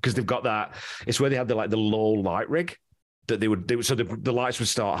 and because they've got that, it's where they had the low light rig that they would do. So the lights would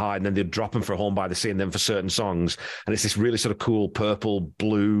start high and then they'd drop them for Home by the Sea and then for certain songs. And it's this really sort of cool purple,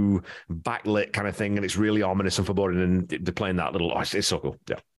 blue, backlit kind of thing. And it's really ominous and foreboding. And they're playing that little, it's so cool.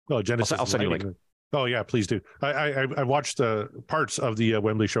 Yeah. Oh, Genesis. I'll send you a link. Oh yeah, please do. I watched the parts of the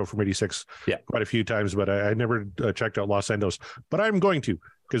Wembley show from 86 quite a few times, but I never checked out Los Endos. But I'm going to,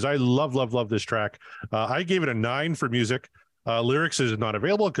 because I love this track. I gave it a 9 for music. Lyrics is not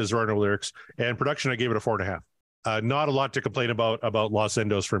available because there are no lyrics. And production, I gave it a 4.5. Not a lot to complain about Los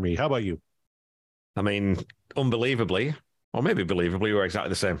Endos for me. How about you? I mean, unbelievably, or maybe believably, we're exactly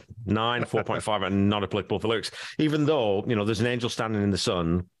the same. 9, 4.5, and not applicable for lyrics. Even though, there's an angel standing in the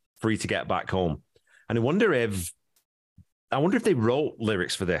sun, free to get back home. And I wonder if they wrote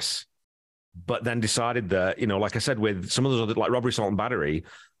lyrics for this, but then decided that, like I said, with some of those other, like Robbery, Assault and Battery,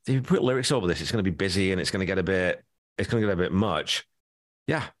 if you put lyrics over this, it's going to be busy and it's going to get a bit much.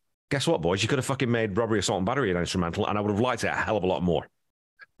 Yeah. Guess what, boys? You could have fucking made Robbery, Assault and Battery an instrumental, and I would have liked it a hell of a lot more.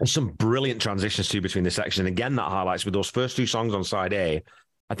 There's some brilliant transitions too between the sections. And again, that highlights with those first 2 songs on side A.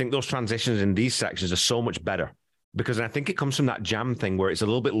 I think those transitions in these sections are so much better because I think it comes from that jam thing where it's a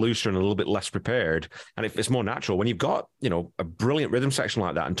little bit looser and a little bit less prepared, and it's more natural when you've got a brilliant rhythm section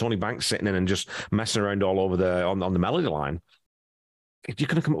like that, and Tony Banks sitting in and just messing around all over on the melody line. If you're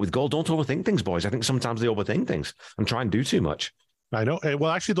going to come up with gold, don't overthink things, boys. I think sometimes they overthink things and try and do too much. I know.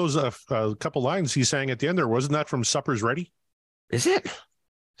 Well, actually, those couple lines he sang at the end there, wasn't that from Supper's Ready? Is it?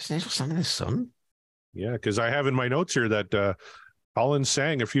 Is Angel Stand in the Sun? Yeah, because I have in my notes here that Collins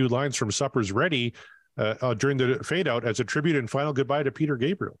sang a few lines from Supper's Ready during the fade out as a tribute and final goodbye to Peter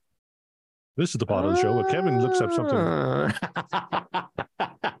Gabriel. This is the part of the show where Kevin looks up something.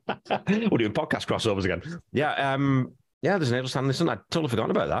 We're doing podcast crossovers again. Yeah, there's an Angel Stand in the Sun. I'd totally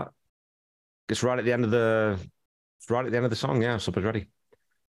forgotten about that. It's right at the end of the song. Yeah, Supper's Ready.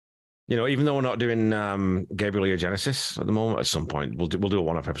 Even though we're not doing Gabriel or Genesis at the moment, at some point we'll do a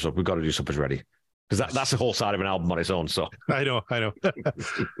one-off episode. We've got to do Supper's Ready, because that's the whole side of an album on its own. So I know.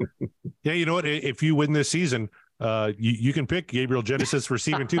 Yeah, you know what? If you win this season, you can pick Gabriel Genesis for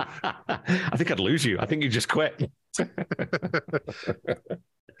season 2. I think I'd lose you. I think you just quit.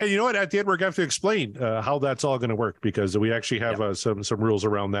 And you know what? At the end, we're going to have to explain how that's all going to work, because we actually have some rules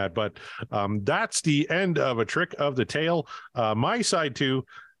around that. But that's the end of A Trick of the Tail. My side 2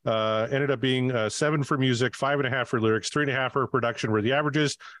 ended up being 7 for music, 5.5 for lyrics, 3.5 for production, where the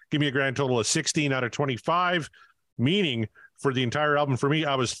averages give me a grand total of 16 out of 25, meaning for the entire album for me,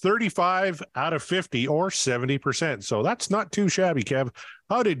 I was 35 out of 50, or 70%. So that's not too shabby, Kev.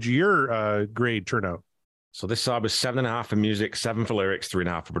 How did your grade turn out? So this side was 7.5 for music, 7 for lyrics,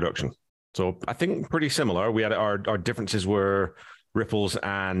 3.5 for production. So I think pretty similar. We had our differences were Ripples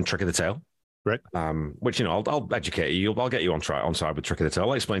and Trick of the Tail. Right. Which, I'll educate you. I'll get you on side with Trick of the Tail.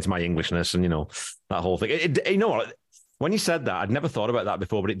 I'll explain to my Englishness and, that whole thing. You know what? When you said that, I'd never thought about that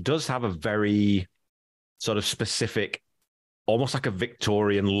before, but it does have a very sort of specific, almost like a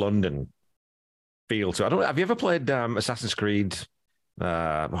Victorian London feel to it. Have you ever played Assassin's Creed?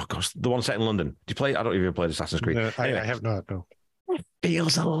 The one set in London. Do you play? I don't even played Assassin's Creed. Anyway, I have not. No. It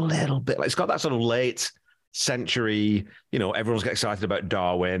feels a little bit like it's got that sort of late century. Everyone's getting excited about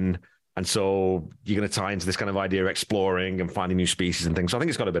Darwin, and so you're going to tie into this kind of idea of exploring and finding new species and things. So I think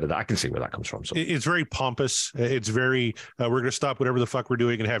it's got a bit of that. I can see where that comes from. So it's very pompous. It's very. We're going to stop whatever the fuck we're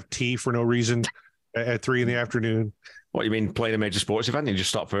doing and have tea for no reason at 3 p.m. What, you mean playing a major sports event and you just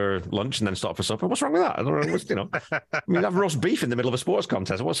stop for lunch and then stop for supper? What's wrong with that? I don't know. You have roast beef in the middle of a sports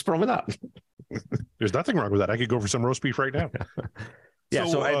contest. What's wrong with that? There's nothing wrong with that. I could go for some roast beef right now. Yeah,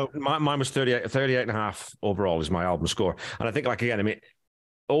 so mine was 38.5 overall is my album score. And I think,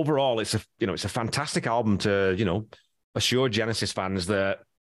 overall, it's a fantastic album to, assure Genesis fans that,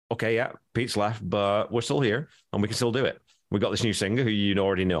 okay, yeah, Pete's left, but we're still here and we can still do it. We've got this new singer who you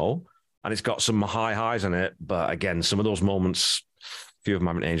already know, and it's got some high highs in it. But again, some of those moments, few of them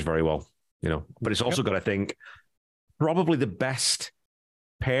haven't aged very well, But it's also got, I think, probably the best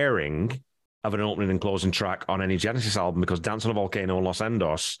pairing of an opening and closing track on any Genesis album, because Dance on a Volcano and Los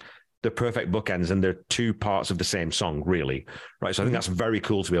Endos, they're perfect bookends and they're 2 parts of the same song, really. Right. So I think that's very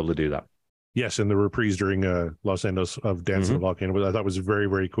cool to be able to do that. Yes, and the reprise during Los Endos of Dance on the Volcano, I thought was very,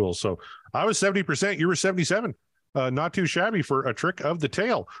 very cool. So I was 70%, you were 77. Not too shabby for A Trick of the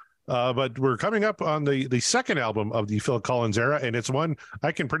Tail. But we're coming up on the second album of the Phil Collins era, and it's one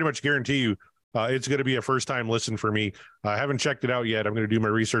I can pretty much guarantee you it's going to be a first-time listen for me. I haven't checked it out yet. I'm going to do my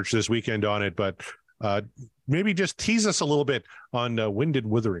research this weekend on it, but maybe just tease us a little bit on Wind and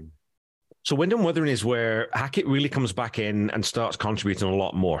Wuthering. So Wind and Wuthering is where Hackett really comes back in and starts contributing a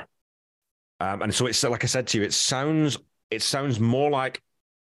lot more. And so it's like I said to you, it sounds more like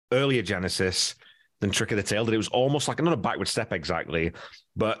earlier Genesis than Trick of the Tail. That it was almost like not a backward step exactly,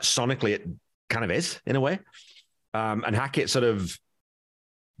 but sonically it kind of is in a way. And Hackett sort of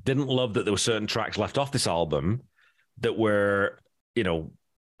didn't love that there were certain tracks left off this album that were, I don't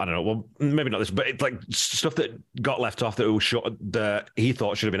know, well, maybe not this, but it's like stuff that got left off that was short, that he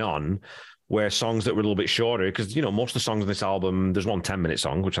thought should have been on, where songs that were a little bit shorter, because, most of the songs on this album, there's one 10-minute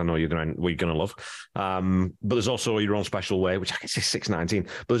song, which I know you're going to love. But there's also Your Own Special Way, which I can say 6:19,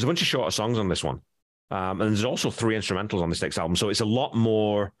 but there's a bunch of shorter songs on this one. And there's also 3 instrumentals on this next album. So it's a lot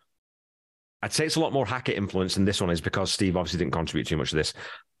more, I'd say it's a lot more Hackett influence than this one is, because Steve obviously didn't contribute too much to this.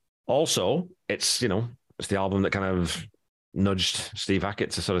 Also, it's, it's the album that kind of nudged Steve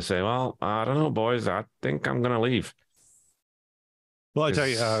Hackett to sort of say, well, I don't know, boys, I think I'm going to leave. Well, I tell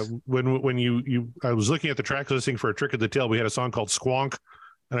you, when I was looking at the track listing for A Trick of the Tail, we had a song called Squonk,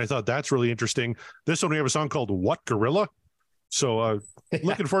 and I thought that's really interesting. This one, we have a song called What Gorilla? So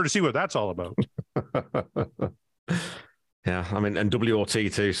looking forward to see what that's all about. Yeah, I mean, and WOT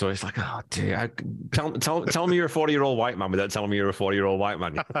too. So it's like, oh dear, tell me you're a 40-year-old white man without telling me you're a 40-year-old white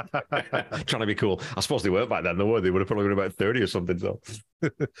man. Trying to be cool. I suppose they weren't back then. They were. They would have probably been about 30 or something. So,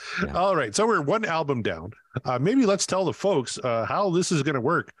 yeah. All right. So we're one album down. Maybe let's tell the folks how this is going to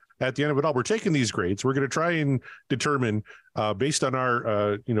work at the end of it all. We're taking these grades. We're going to try and determine, based on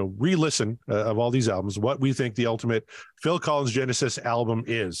our, re-listen of all these albums, what we think the ultimate Phil Collins Genesis album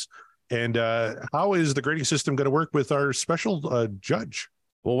is. And how is the grading system going to work with our special judge?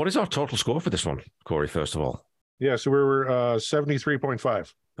 Well, what is our total score for this one, Corey, first of all? Yeah, so we're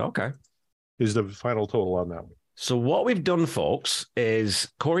 73.5. Okay. Is the final total on that one. So what we've done, folks, is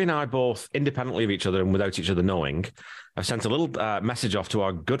Corey and I both independently of each other and without each other knowing, I've sent a little message off to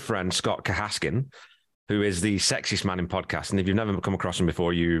our good friend, Scott Kahaskin, who is the sexiest man in podcast. And if you've never come across him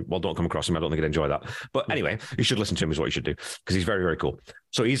before, don't come across him. I don't think you'd enjoy that. But anyway, you should listen to him is what you should do, because he's very, very cool.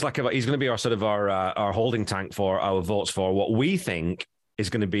 So he's going to be our sort of our holding tank for our votes for what we think is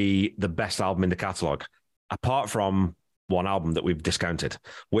going to be the best album in the catalog, apart from one album that we've discounted.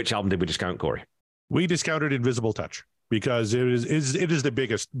 Which album did we discount, Corey? We discounted Invisible Touch because it is the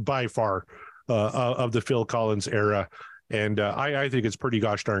biggest by far of the Phil Collins era. And I think it's pretty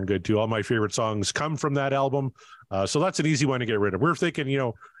gosh darn good too. All my favorite songs come from that album. So that's an easy one to get rid of. We're thinking,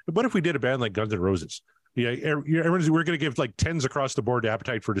 what if we did a band like Guns N' Roses? Yeah, we're going to give like 10s across the board to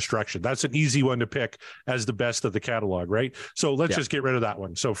Appetite for Destruction. That's an easy one to pick as the best of the catalog, right? So let's just get rid of that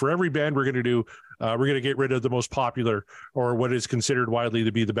one. So for every band we're going to do, we're going to get rid of the most popular or what is considered widely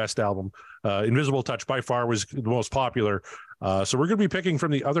to be the best album. Invisible Touch by far was the most popular. So we're going to be picking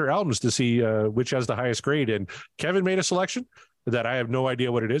from the other albums to see which has the highest grade. And Kevin made a selection that I have no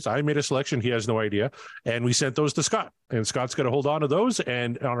idea what it is. I made a selection. He has no idea. And we sent those to Scott. And Scott's going to hold on to those.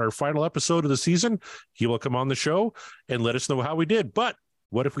 And on our final episode of the season, he will come on the show and let us know how we did. But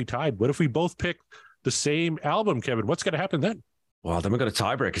what if we tied? What if we both picked the same album, Kevin? What's going to happen then? Well, then we've got a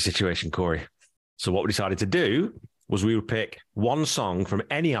tiebreaker situation, Corey. So what we decided to do was we would pick one song from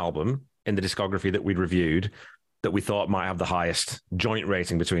any album in the discography that we'd reviewed that we thought might have the highest joint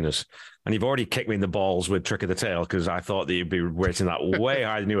rating between us. And you've already kicked me in the balls with Trick of the Tail, because I thought that you'd be rating that way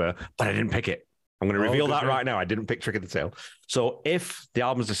higher than you were, but I didn't pick it. I'm going to reveal that right now. I didn't pick Trick of the Tail. So if the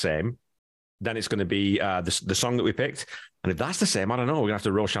album's the same, then it's going to be the song that we picked. And if that's the same, I don't know, we're going to have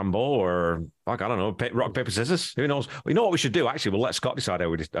to Rochambeau or, I don't know, rock, paper, scissors. Who knows? Well, you know what we should do? Actually, we'll let Scott decide how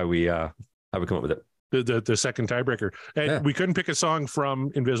we come up with it. The second tiebreaker. And we couldn't pick a song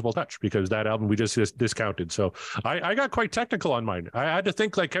from Invisible Touch because that album we just discounted. So I got quite technical on mine. I had to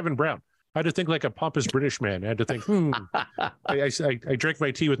think like Kevin Brown. I had to think like a pompous British man. I had to think, I drank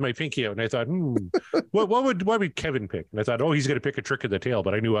my tea with my pinky out and I thought, what would Kevin pick? And I thought, he's going to pick a Trick of the Tail,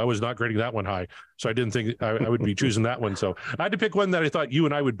 but I knew I was not grading that one high. So I didn't think I would be choosing that one. So I had to pick one that I thought you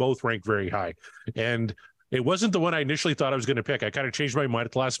and I would both rank very high. And it wasn't the one I initially thought I was going to pick. I kind of changed my mind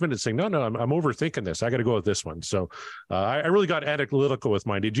at the last minute saying, no, I'm overthinking this. I got to go with this one. So I really got analytical with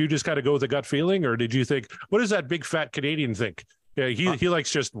mine. Did you just kind of go with a gut feeling, or did you think, what does that big fat Canadian think? Yeah, he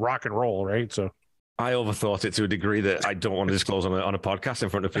likes just rock and roll, right? So I overthought it to a degree that I don't want to disclose on a podcast in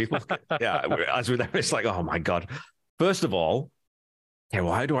front of people. Yeah, as with them, it's like, oh my God. First of all, I'm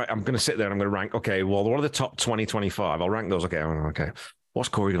going to sit there and I'm going to rank, okay, well, what are the top 20, 25? I'll rank those. Okay. What's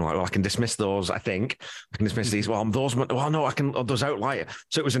Corey going to like? Well, I can dismiss those, I think. I can dismiss these. Well, I can, those outlier.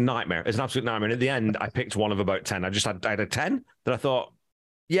 So it was a nightmare. It's an absolute nightmare. And at the end, I picked one of about 10. I had a 10 that I thought,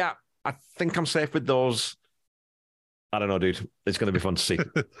 yeah, I think I'm safe with those. I don't know, dude. It's going to be fun to see.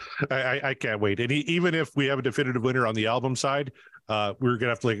 I can't wait. And even if we have a definitive winner on the album side, we're going to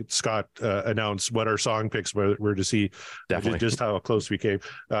have to let Scott announce what our song picks were to see just how close we came.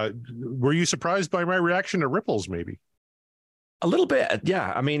 Were you surprised by my reaction to Ripples, maybe? A little bit,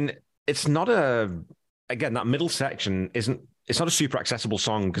 yeah. I mean, it's not again, that middle section it's not a super accessible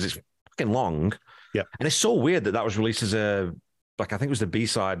song because it's fucking long. Yeah. And it's so weird that was released as I think it was the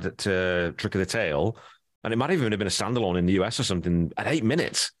B-side to Trick of the Tail. And it might even have been a standalone in the US or something at 8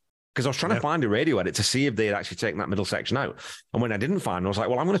 minutes. Because I was trying to find a radio edit to see if they had actually taken that middle section out. And when I didn't find it, I was like,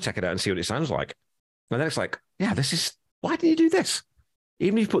 well, I'm going to check it out and see what it sounds like. And then it's like, yeah, why did you do this?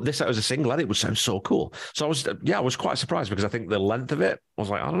 Even if you put this out as a single, it would sound so cool. So I was quite surprised because I think the length of it, I was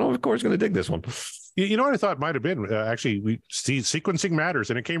like, I don't know if Corey's going to dig this one. You know what I thought might have been? Actually, we see sequencing matters,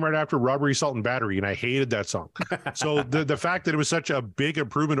 and it came right after Robbery, Assault, and Battery, and I hated that song. So the fact that it was such a big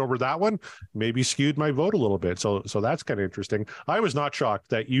improvement over that one maybe skewed my vote a little bit. So that's kind of interesting. I was not shocked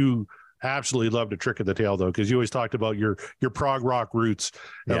that you absolutely loved A Trick of the Tail, though, because you always talked about your prog rock roots.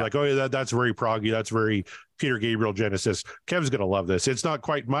 And like, that's very proggy. That's very Peter Gabriel Genesis. Kev's going to love this. It's not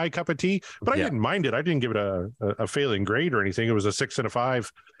quite my cup of tea, but I didn't mind it. I didn't give it a failing grade or anything. It was a 6 and a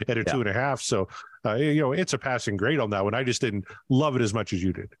 5 and a 2.5. So It's a passing grade on that one. I just didn't love it as much as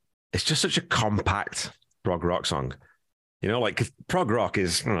you did. It's just such a compact prog rock song. Like prog rock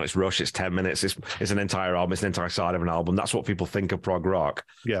is, it's Rush, it's 10 minutes, it's an entire album, it's an entire side of an album. That's what people think of prog rock.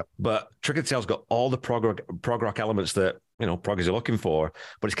 Yeah. But Trick of the Tail's got all the prog rock elements that, proggers are looking for,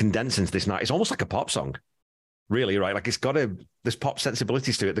 but it's condensed into this night. It's almost like a pop song, really, right? Like it's got there's pop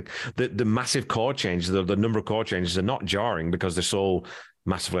sensibilities to it. The massive chord changes, the number of chord changes are not jarring because they're so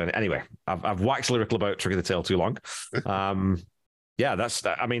massively. Anyway, I've waxed lyrical about Trick of the Tail too long. Yeah,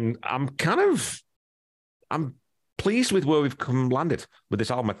 I'm pleased with where we've landed with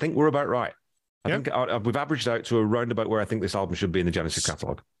this album. I think we're about right. I think we've averaged out to around about where I think this album should be in the Genesis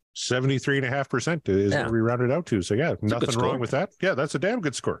catalog. 73.5% is what we rounded out to. So nothing wrong with that. Yeah, that's a damn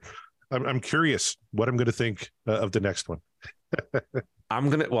good score. I'm curious what I'm going to think of the next one. I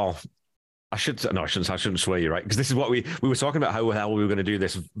shouldn't sway you, right? Because this is what we were talking about, how the hell we were going to do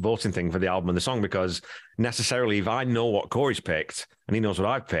this voting thing for the album and the song, because necessarily if I know what Corey's picked and he knows what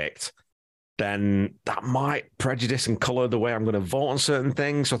I've picked, then that might prejudice and color the way I'm going to vote on certain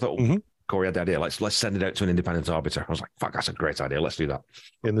things. So I thought, Corey had the idea, let's send it out to an independent arbiter. I was like, fuck, that's a great idea. Let's do that.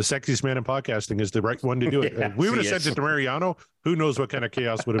 And the sexiest man in podcasting is the right one to do it. If we would have sent it to Mariano, who knows what kind of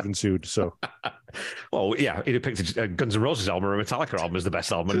chaos would have ensued. So, well, yeah, he'd have picked a Guns N' Roses album or a Metallica album as the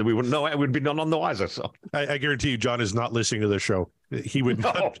best album, and we wouldn't know it. We'd be none on the wiser. So I guarantee you, John is not listening to this show. He would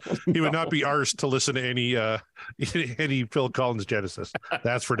not. He would not be arsed to listen to any Phil Collins Genesis.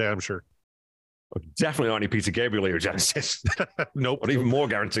 That's for damn sure. Definitely not any Peter Gabriel or Genesis. Nope. I'd even more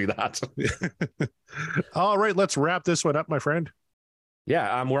guarantee that. All right, let's wrap this one up, my friend.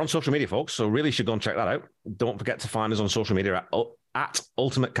 Yeah, we're on social media, folks, so really should go and check that out. Don't forget to find us on social media at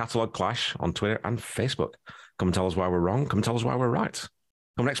Ultimate Catalog Clash on Twitter and Facebook. Come and tell us why we're wrong. Come and tell us why we're right.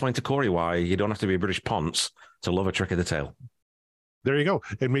 Come and explain to Corey why you don't have to be a British ponce to love a Trick of the Tail. There you go.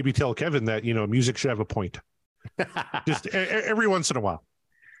 And maybe tell Kevin that, music should have a point. Just every once in a while.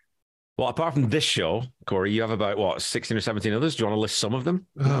 Well, apart from this show, Corey, you have about, 16 or 17 others? Do you want to list some of them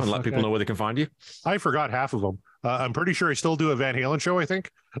and let people know where they can find you? I forgot half of them. I'm pretty sure I still do a Van Halen show, I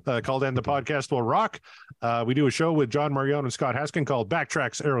think, called And the Podcast Will Rock. We do a show with John Mariano and Scott Haskin called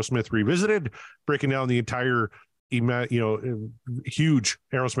Backtracks Aerosmith Revisited, breaking down the entire huge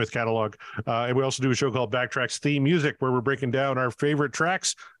Aerosmith catalog. And we also do a show called Backtracks Theme Music, where we're breaking down our favorite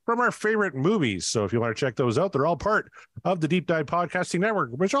tracks from our favorite movies. So if you want to check those out, they're all part of the Deep Dive Podcasting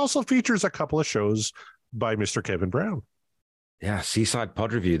Network, which also features a couple of shows by Mr. Kevin Brown. Yeah, Seaside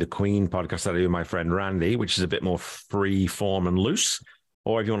Pod Review, the Queen podcast that I do with my friend Randy, which is a bit more free form and loose.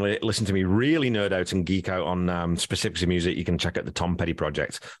 Or if you want to listen to me really nerd out and geek out on specifics of music, you can check out the Tom Petty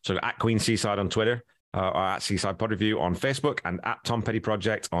Project. So at Queen Seaside on Twitter, or at Seaside Pod Review on Facebook, and at Tom Petty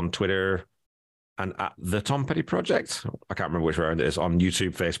Project on Twitter, and at the Tom Petty Project. I can't remember which round it is, on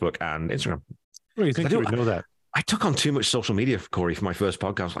YouTube, Facebook, and Instagram. Well, you think you would know that? I took on too much social media, Corey, for my first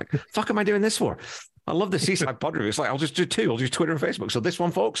podcast. Like, fuck am I doing this for? I love the Seaside Pod Review. It's like, I'll just do two. I'll do Twitter and Facebook. So this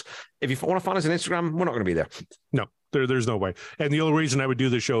one, folks, if you want to find us on Instagram, we're not going to be there. No, there's no way. And the only reason I would do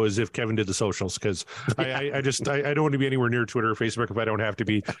the show is if Kevin did the socials, because I don't want to be anywhere near Twitter or Facebook if I don't have to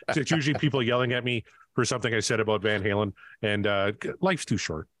be. It's usually people yelling at me for something I said about Van Halen, and life's too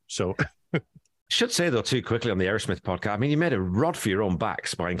short. So should say, though, too quickly on the Aerosmith podcast, I mean, you made a rod for your own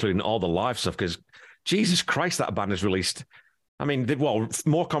backs by including all the live stuff, because Jesus Christ, that band has released, I mean,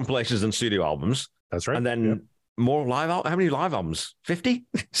 more compilations than studio albums. That's right. And then more live albums. How many live albums? 50?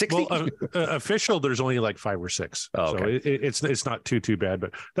 60? Well, official, there's only like 5 or 6. Oh, okay. So it's not too bad,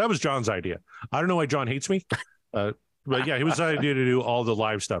 but that was John's idea. I don't know why John hates me. But yeah, it was the idea to do all the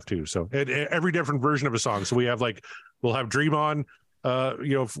live stuff too. So every different version of a song. So we'll have Dream On,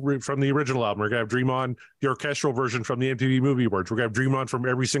 from the original album. We're going to have Dream On, the orchestral version from the MTV Movie Awards. We're going to have Dream On from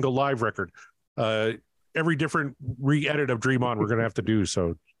every single live record. Every different re-edit of Dream On we're going to have to do.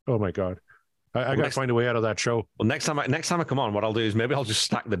 So, oh my God. I got to find a way out of that show. Well, next time I come on, what I'll do is maybe I'll just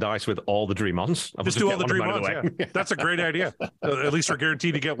stack the dice with all the Dream Ons. Just do all the Dream Ons. Yeah. That's a great idea. At least we're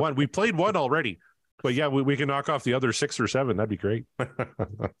guaranteed to get one. We played one already. But yeah, we can knock off the other 6 or 7. That'd be great.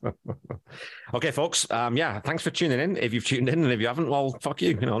 Okay, folks. Thanks for tuning in. If you've tuned in, and if you haven't, well, fuck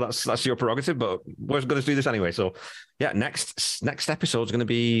you. That's your prerogative. But we're going to do this anyway. So yeah, next episode is going to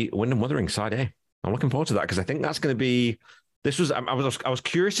be Wind and Wuthering Side A. I'm looking forward to that, because I think that's going to be. I was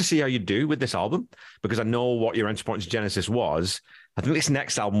curious to see how you do with this album, because I know what your entry point to Genesis was. I think this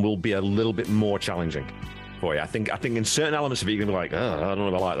next album will be a little bit more challenging for you. I think in certain elements of it, you're going to be like, I don't know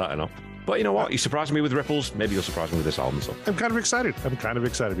if I like that enough. But you know what? You surprised me with Ripples. Maybe you'll surprise me with this album. So I'm kind of excited.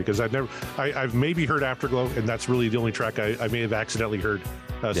 Because I've maybe heard Afterglow, and that's really the only track I may have accidentally heard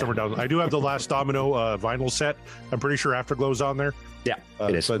somewhere down. I do have the Last Domino vinyl set. I'm pretty sure Afterglow's on there. Yeah,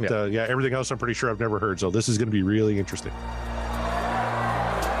 it is. But yeah, everything else I'm pretty sure I've never heard. So this is going to be really interesting.